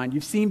picture in your mind.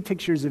 You've seen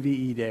pictures of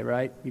VE Day,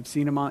 right? You've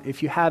seen them on.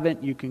 If you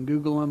haven't, you can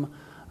Google them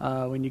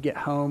when you get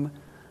home.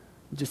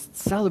 Just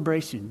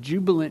celebration,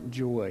 jubilant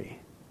joy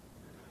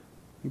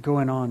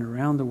going on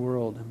around the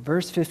world. In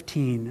verse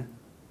 15,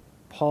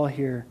 Paul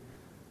here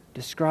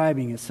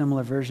describing a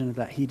similar version of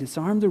that. He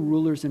disarmed the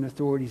rulers and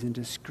authorities and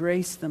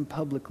disgraced them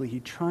publicly. He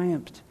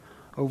triumphed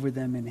over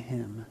them in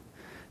him.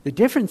 The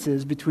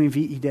differences between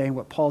VE Day and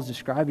what Paul's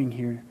describing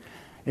here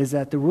is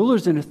that the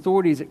rulers and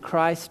authorities that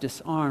Christ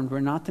disarmed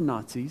were not the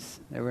Nazis.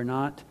 They were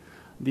not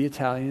the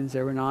Italians.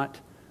 They were not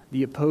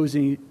the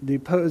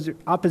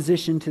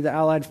opposition to the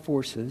Allied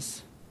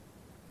forces.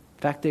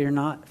 In fact, they are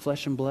not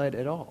flesh and blood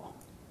at all,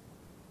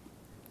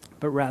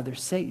 but rather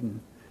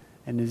Satan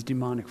and his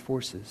demonic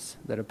forces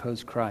that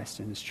oppose Christ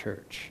and his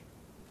church.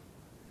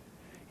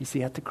 You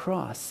see, at the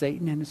cross,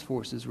 Satan and his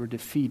forces were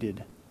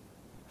defeated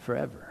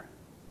forever.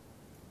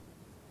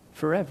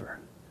 Forever.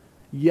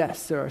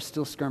 Yes, there are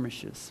still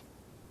skirmishes.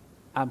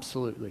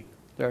 Absolutely.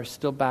 There are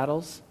still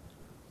battles,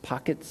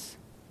 pockets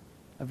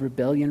of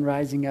rebellion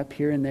rising up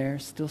here and there,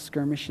 still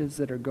skirmishes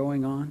that are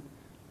going on.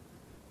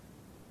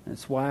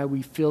 That's why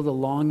we feel the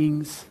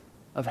longings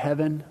of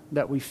heaven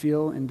that we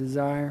feel and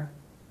desire.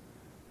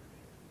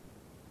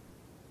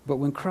 But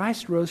when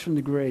Christ rose from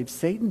the grave,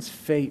 Satan's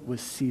fate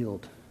was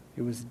sealed.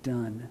 It was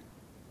done.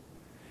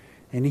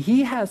 And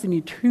he has an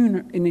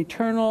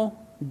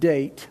eternal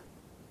date,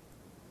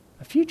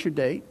 a future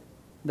date,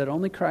 that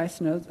only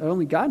Christ knows,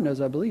 only God knows,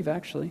 I believe,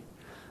 actually.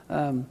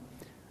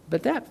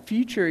 But that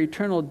future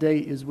eternal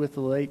date is with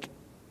the lake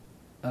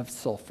of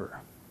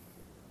sulfur.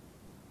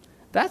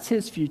 That's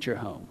his future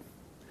home.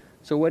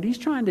 So what he's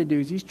trying to do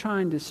is he's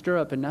trying to stir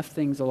up enough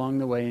things along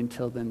the way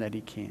until then that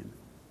he can.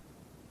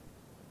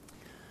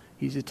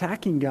 He's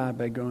attacking God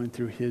by going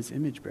through his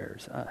image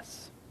bearers,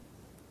 us.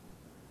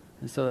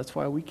 And so that's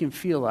why we can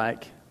feel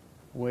like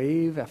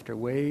wave after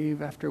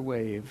wave after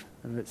wave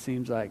of it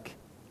seems like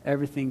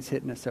everything's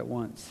hitting us at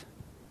once.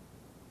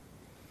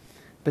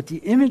 But the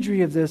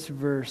imagery of this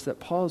verse that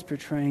Paul is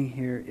portraying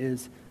here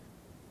is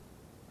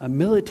a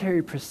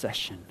military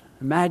procession.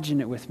 Imagine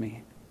it with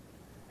me.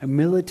 A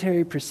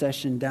military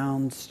procession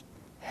down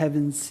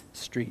heaven's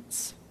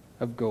streets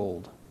of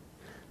gold.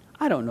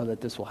 I don't know that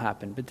this will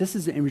happen, but this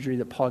is the imagery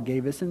that Paul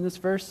gave us in this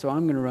verse, so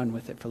I'm going to run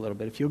with it for a little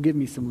bit, if you'll give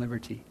me some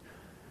liberty.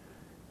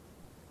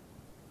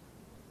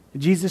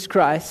 Jesus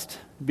Christ,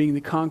 being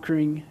the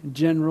conquering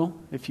general,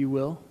 if you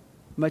will,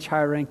 much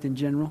higher ranked than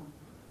general.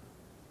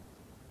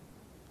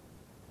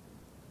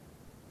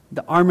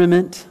 The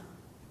armament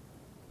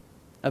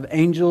of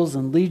angels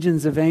and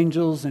legions of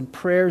angels and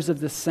prayers of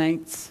the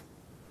saints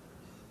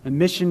and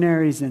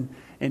missionaries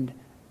and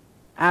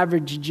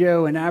average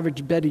Joe and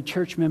average Betty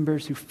church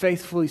members who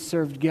faithfully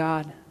served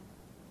God,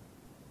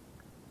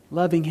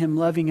 loving him,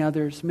 loving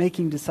others,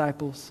 making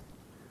disciples.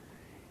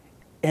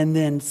 And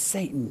then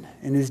Satan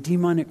and his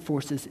demonic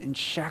forces in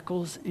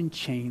shackles and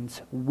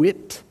chains,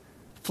 whipped,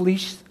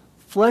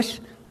 flesh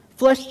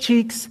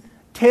cheeks,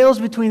 tails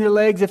between their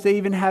legs if they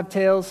even have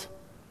tails,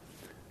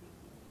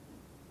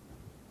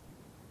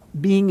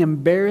 being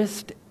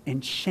embarrassed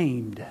and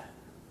shamed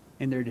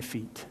in their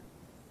defeat.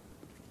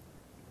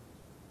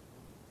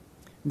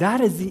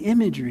 That is the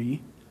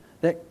imagery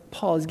that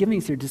Paul is giving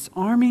us here,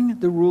 disarming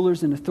the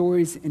rulers and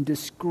authorities and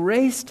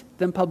disgraced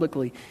them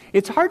publicly.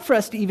 It's hard for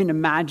us to even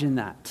imagine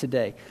that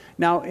today.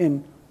 Now,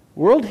 in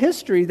world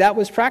history, that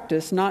was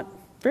practiced not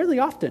fairly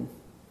often.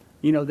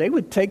 You know, they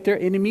would take their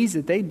enemies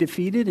that they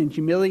defeated and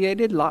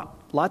humiliated,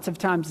 lots of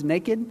times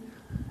naked,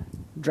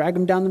 drag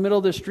them down the middle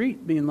of the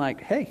street, being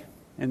like, hey,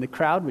 and the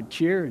crowd would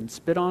cheer and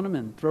spit on them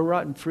and throw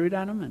rotten fruit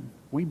at them, and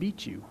we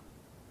beat you.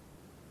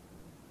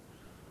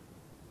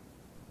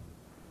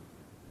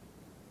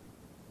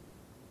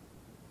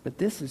 But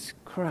this is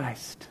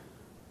Christ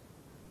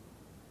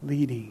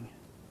leading,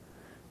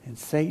 and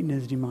Satan and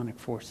his demonic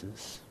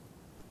forces,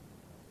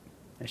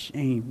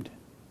 ashamed,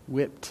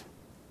 whipped,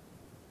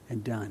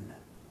 and done.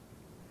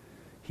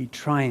 He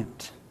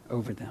triumphed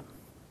over them.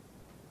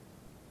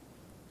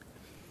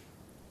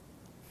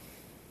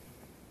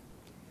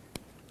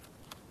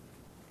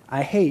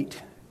 I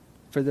hate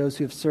for those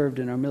who have served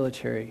in our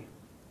military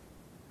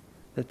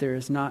that there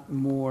is not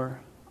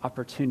more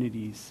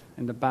opportunities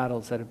in the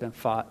battles that have been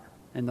fought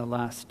in the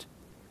last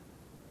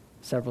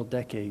several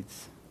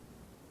decades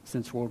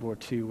since World War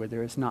II, where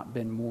there has not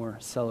been more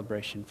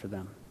celebration for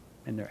them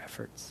in their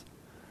efforts.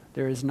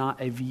 There is not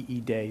a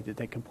VE Day that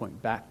they can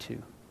point back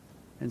to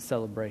in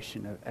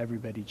celebration of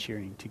everybody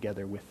cheering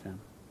together with them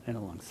and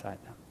alongside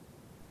them.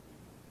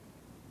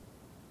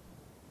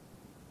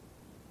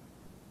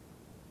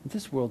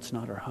 This world's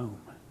not our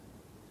home.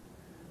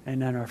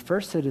 And in our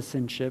first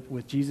citizenship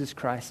with Jesus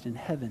Christ in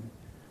heaven,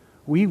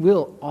 we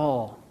will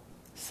all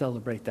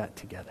celebrate that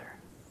together.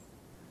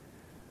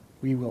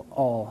 We will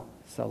all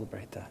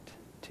celebrate that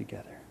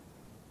together.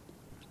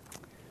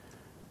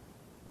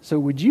 So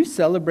would you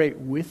celebrate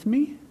with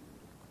me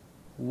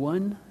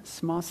one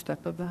small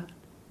step of that?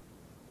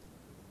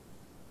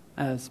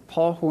 As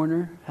Paul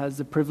Horner has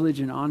the privilege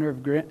and honor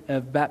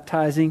of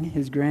baptizing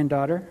his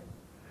granddaughter.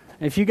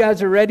 If you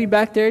guys are ready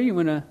back there, you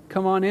want to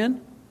come on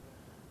in?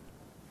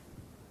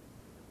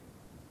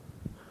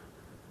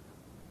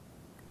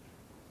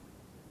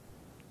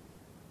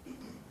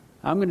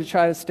 I'm going to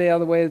try to stay out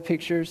of the way of the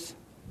pictures,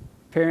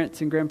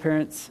 parents and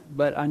grandparents,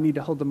 but I need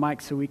to hold the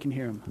mic so we can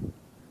hear them.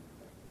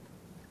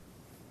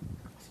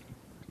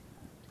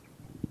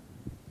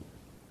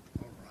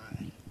 All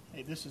right.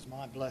 Hey, this is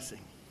my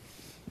blessing.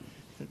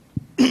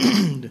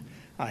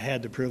 I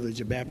had the privilege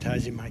of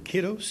baptizing my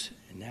kiddos,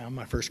 and now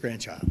my first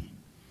grandchild.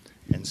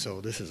 And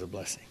so this is a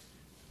blessing.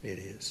 It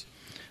is.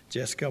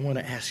 Jessica, I want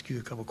to ask you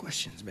a couple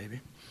questions, baby.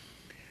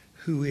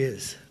 Who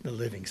is the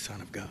living Son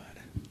of God?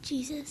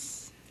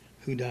 Jesus.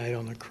 Who died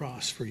on the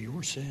cross for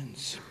your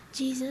sins?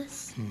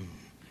 Jesus.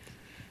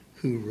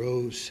 Who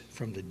rose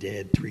from the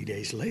dead 3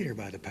 days later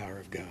by the power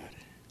of God?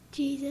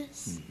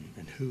 Jesus.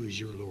 And who is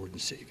your Lord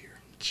and Savior?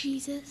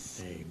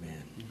 Jesus.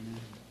 Amen.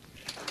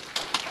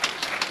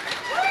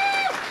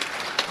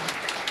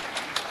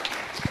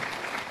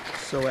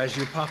 So as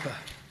your papa,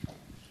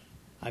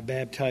 I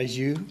baptize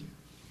you,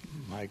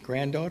 my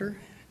granddaughter,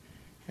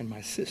 and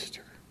my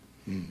sister.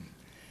 In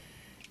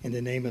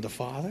the name of the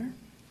Father,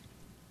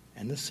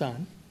 and the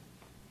Son,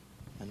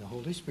 and the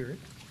Holy Spirit,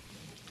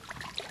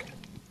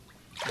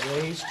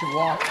 raised to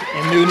walk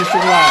in newness of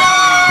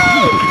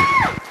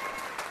life.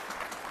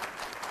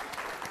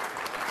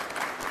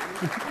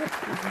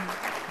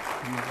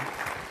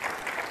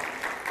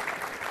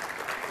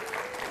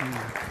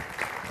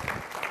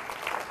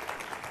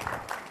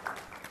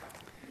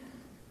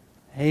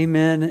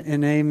 Amen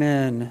and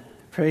amen.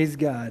 Praise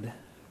God.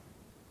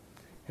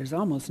 There's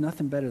almost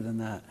nothing better than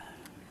that.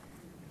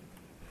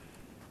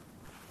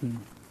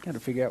 Got to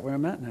figure out where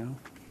I'm at now.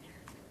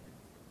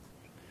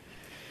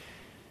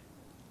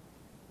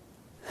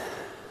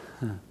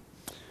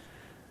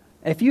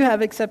 If you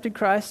have accepted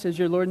Christ as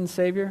your Lord and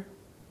Savior,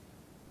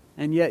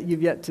 and yet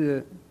you've yet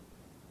to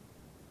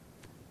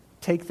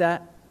take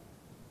that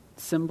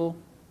symbol,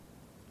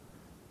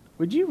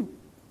 would you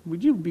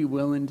be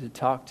willing to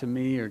talk to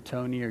me or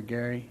Tony or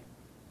Gary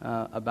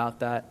about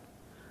that?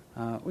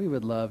 We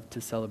would love to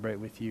celebrate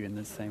with you in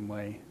the same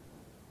way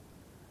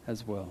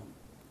as well.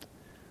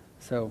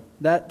 So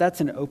that's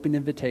an open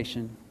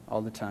invitation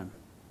all the time.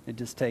 It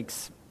just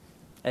takes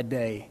a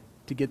day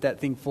to get that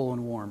thing full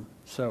and warm.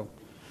 So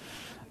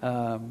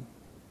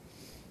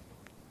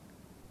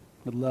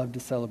would love to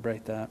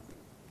celebrate that.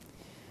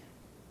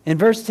 In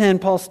verse 10,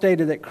 Paul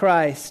stated that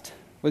Christ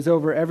was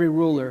over every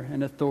ruler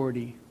and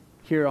authority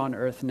here on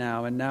earth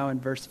now. And now in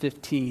verse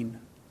 15,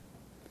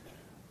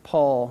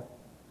 Paul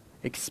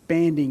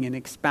expanding and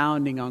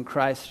expounding on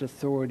Christ's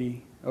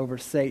authority over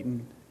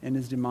Satan and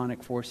his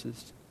demonic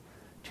forces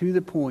to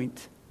the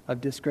point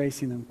of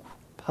disgracing them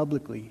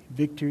publicly.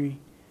 Victory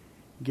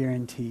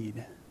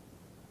guaranteed.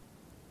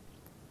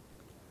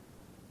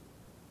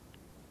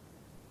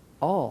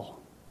 All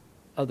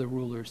of the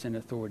rulers and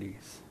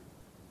authorities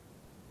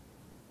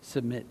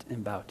submit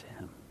and bow to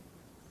him.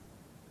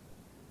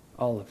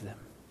 All of them.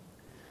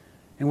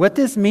 And what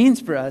this means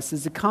for us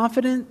is the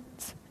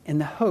confidence and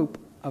the hope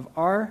of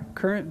our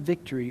current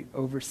victory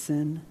over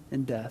sin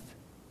and death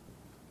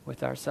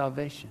with our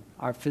salvation.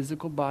 Our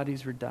physical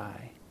bodies will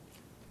die,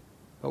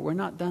 but we're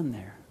not done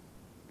there.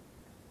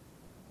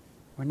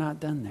 We're not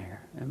done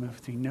there. And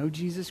if we know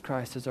Jesus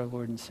Christ as our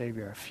Lord and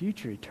Savior, our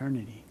future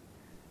eternity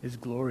is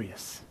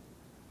glorious.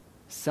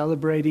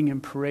 Celebrating in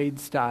parade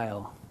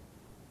style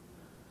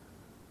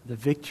the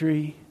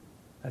victory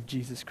of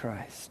Jesus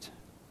Christ.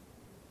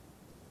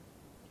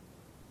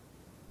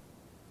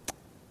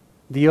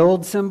 The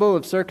old symbol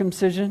of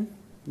circumcision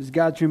is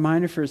God's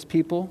reminder for his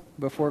people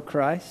before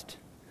Christ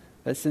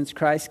that since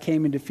Christ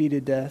came and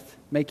defeated death,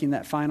 making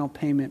that final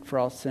payment for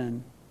all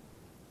sin,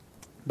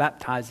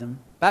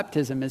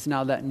 baptism is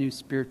now that new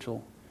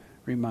spiritual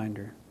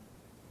reminder.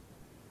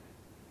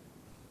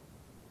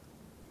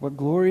 What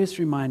glorious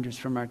reminders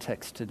from our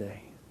text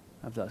today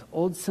of the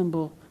old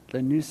symbol, the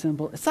new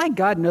symbol. It's like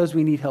God knows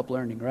we need help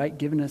learning, right?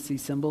 Giving us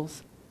these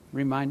symbols,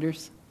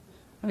 reminders.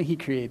 I mean, he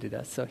created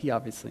us, so he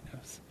obviously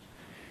knows.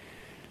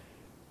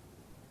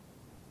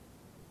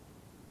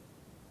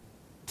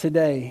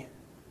 today,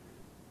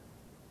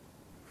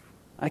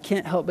 I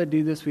can't help but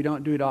do this. We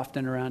don't do it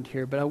often around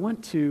here, but I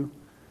want to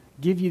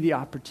give you the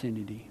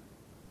opportunity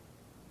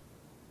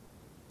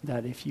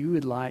that if you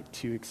would like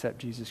to accept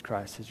Jesus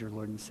Christ as your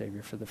Lord and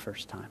Savior for the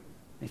first time,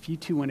 if you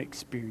too want to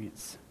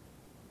experience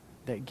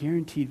that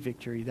guaranteed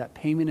victory, that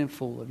payment in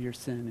full of your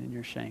sin and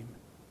your shame,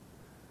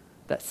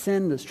 that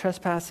sin, those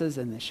trespasses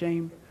and the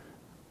shame,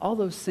 all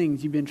those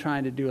things you've been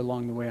trying to do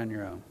along the way on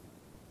your own.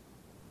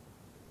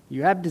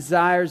 You have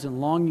desires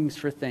and longings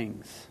for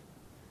things,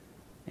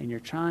 and you're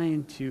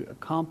trying to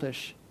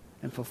accomplish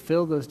and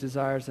fulfill those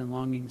desires and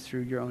longings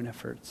through your own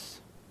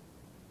efforts,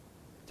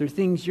 through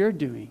things you're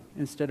doing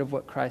instead of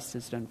what Christ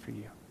has done for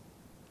you.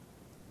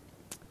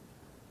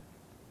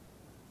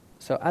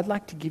 So I'd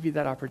like to give you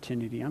that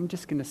opportunity. I'm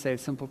just going to say a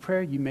simple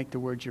prayer. You make the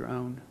words your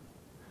own.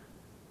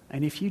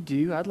 And if you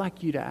do, I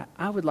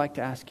would like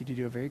to ask you to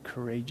do a very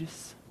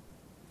courageous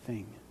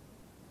thing.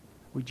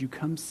 Would you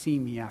come see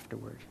me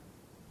afterward?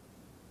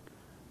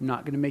 I'm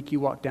not going to make you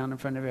walk down in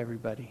front of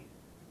everybody.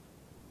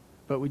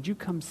 But would you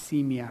come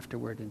see me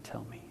afterward and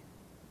tell me?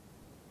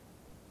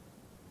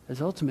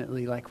 As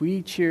ultimately, like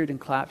we cheered and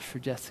clapped for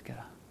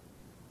Jessica,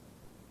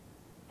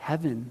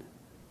 heaven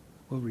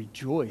will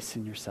rejoice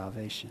in your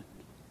salvation.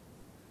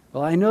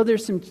 Well, I know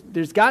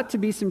there's got to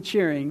be some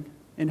cheering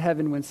in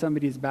heaven when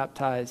somebody is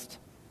baptized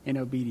in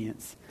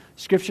obedience.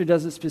 Scripture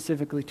doesn't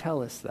specifically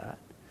tell us that.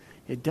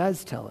 It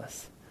does tell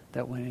us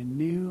that when a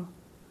new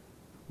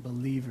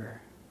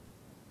believer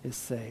is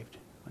saved,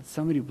 when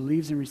somebody who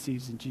believes and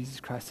receives in Jesus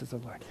Christ as the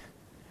Lord,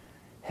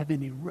 heaven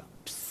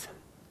erupts.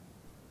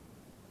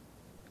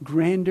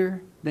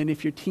 Grander than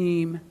if your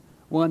team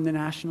won the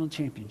national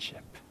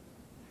championship.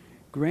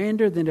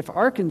 Grander than if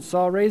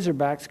Arkansas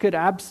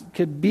Razorbacks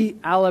could beat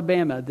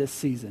Alabama this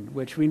season,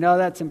 which we know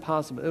that's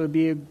impossible. It would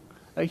be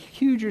a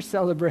huger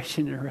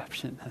celebration and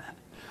eruption than that.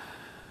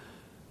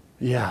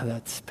 Yeah,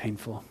 that's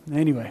painful.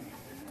 Anyway,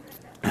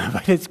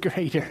 but it's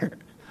greater.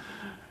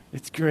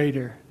 It's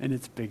greater and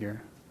it's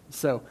bigger.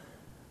 So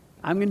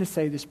I'm going to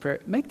say this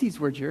prayer. Make these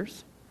words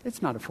yours.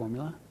 It's not a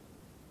formula.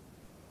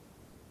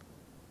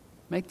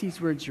 Make these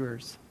words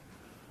yours.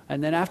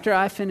 And then after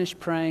I finish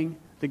praying,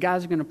 the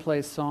guys are going to play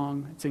a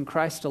song. It's In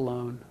Christ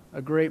Alone,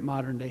 a great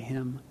modern day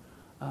hymn.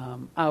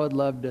 I would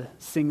love to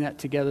sing that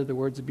together. The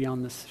words will be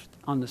on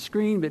the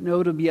screen, but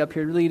no, it'll be up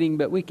here leading.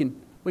 But we can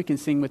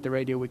sing with the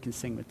radio. We can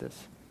sing with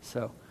this.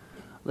 So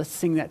let's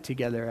sing that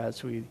together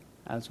as we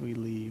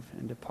leave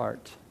and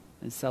depart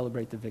and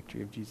celebrate the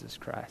victory of Jesus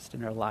Christ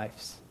in our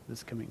lives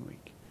this coming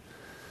week.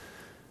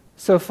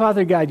 So,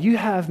 Father God, you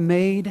have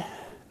made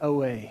a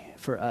way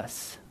for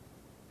us.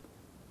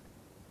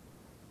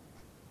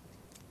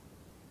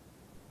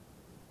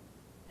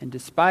 And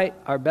despite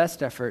our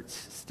best efforts,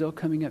 still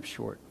coming up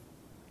short,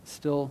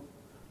 still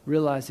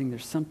realizing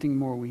there's something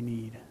more we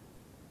need.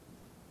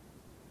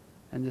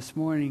 And this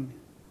morning,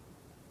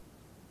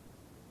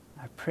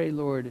 I pray,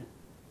 Lord,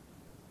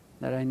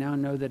 that I now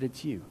know that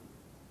it's you.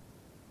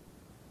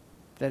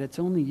 That it's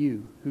only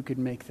you who could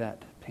make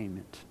that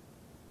payment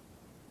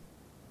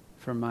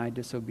for my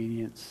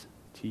disobedience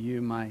to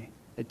you, my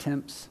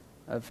attempts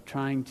of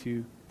trying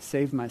to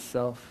save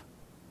myself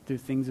through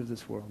things of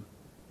this world.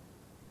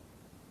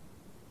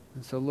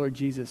 And so, Lord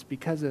Jesus,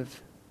 because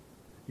of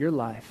your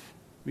life,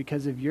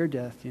 because of your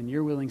death and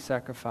your willing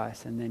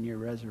sacrifice and then your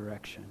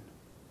resurrection,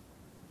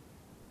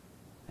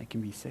 I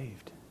can be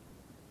saved.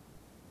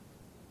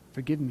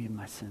 Forgive me of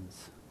my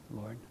sins,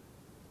 Lord.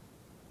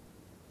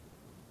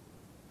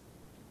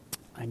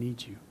 I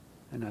need you,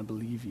 and I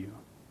believe you.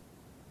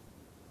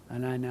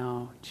 And I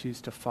now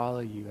choose to follow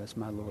you as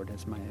my Lord,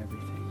 as my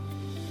everything.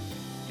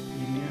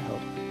 Needing your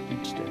help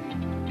each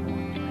day.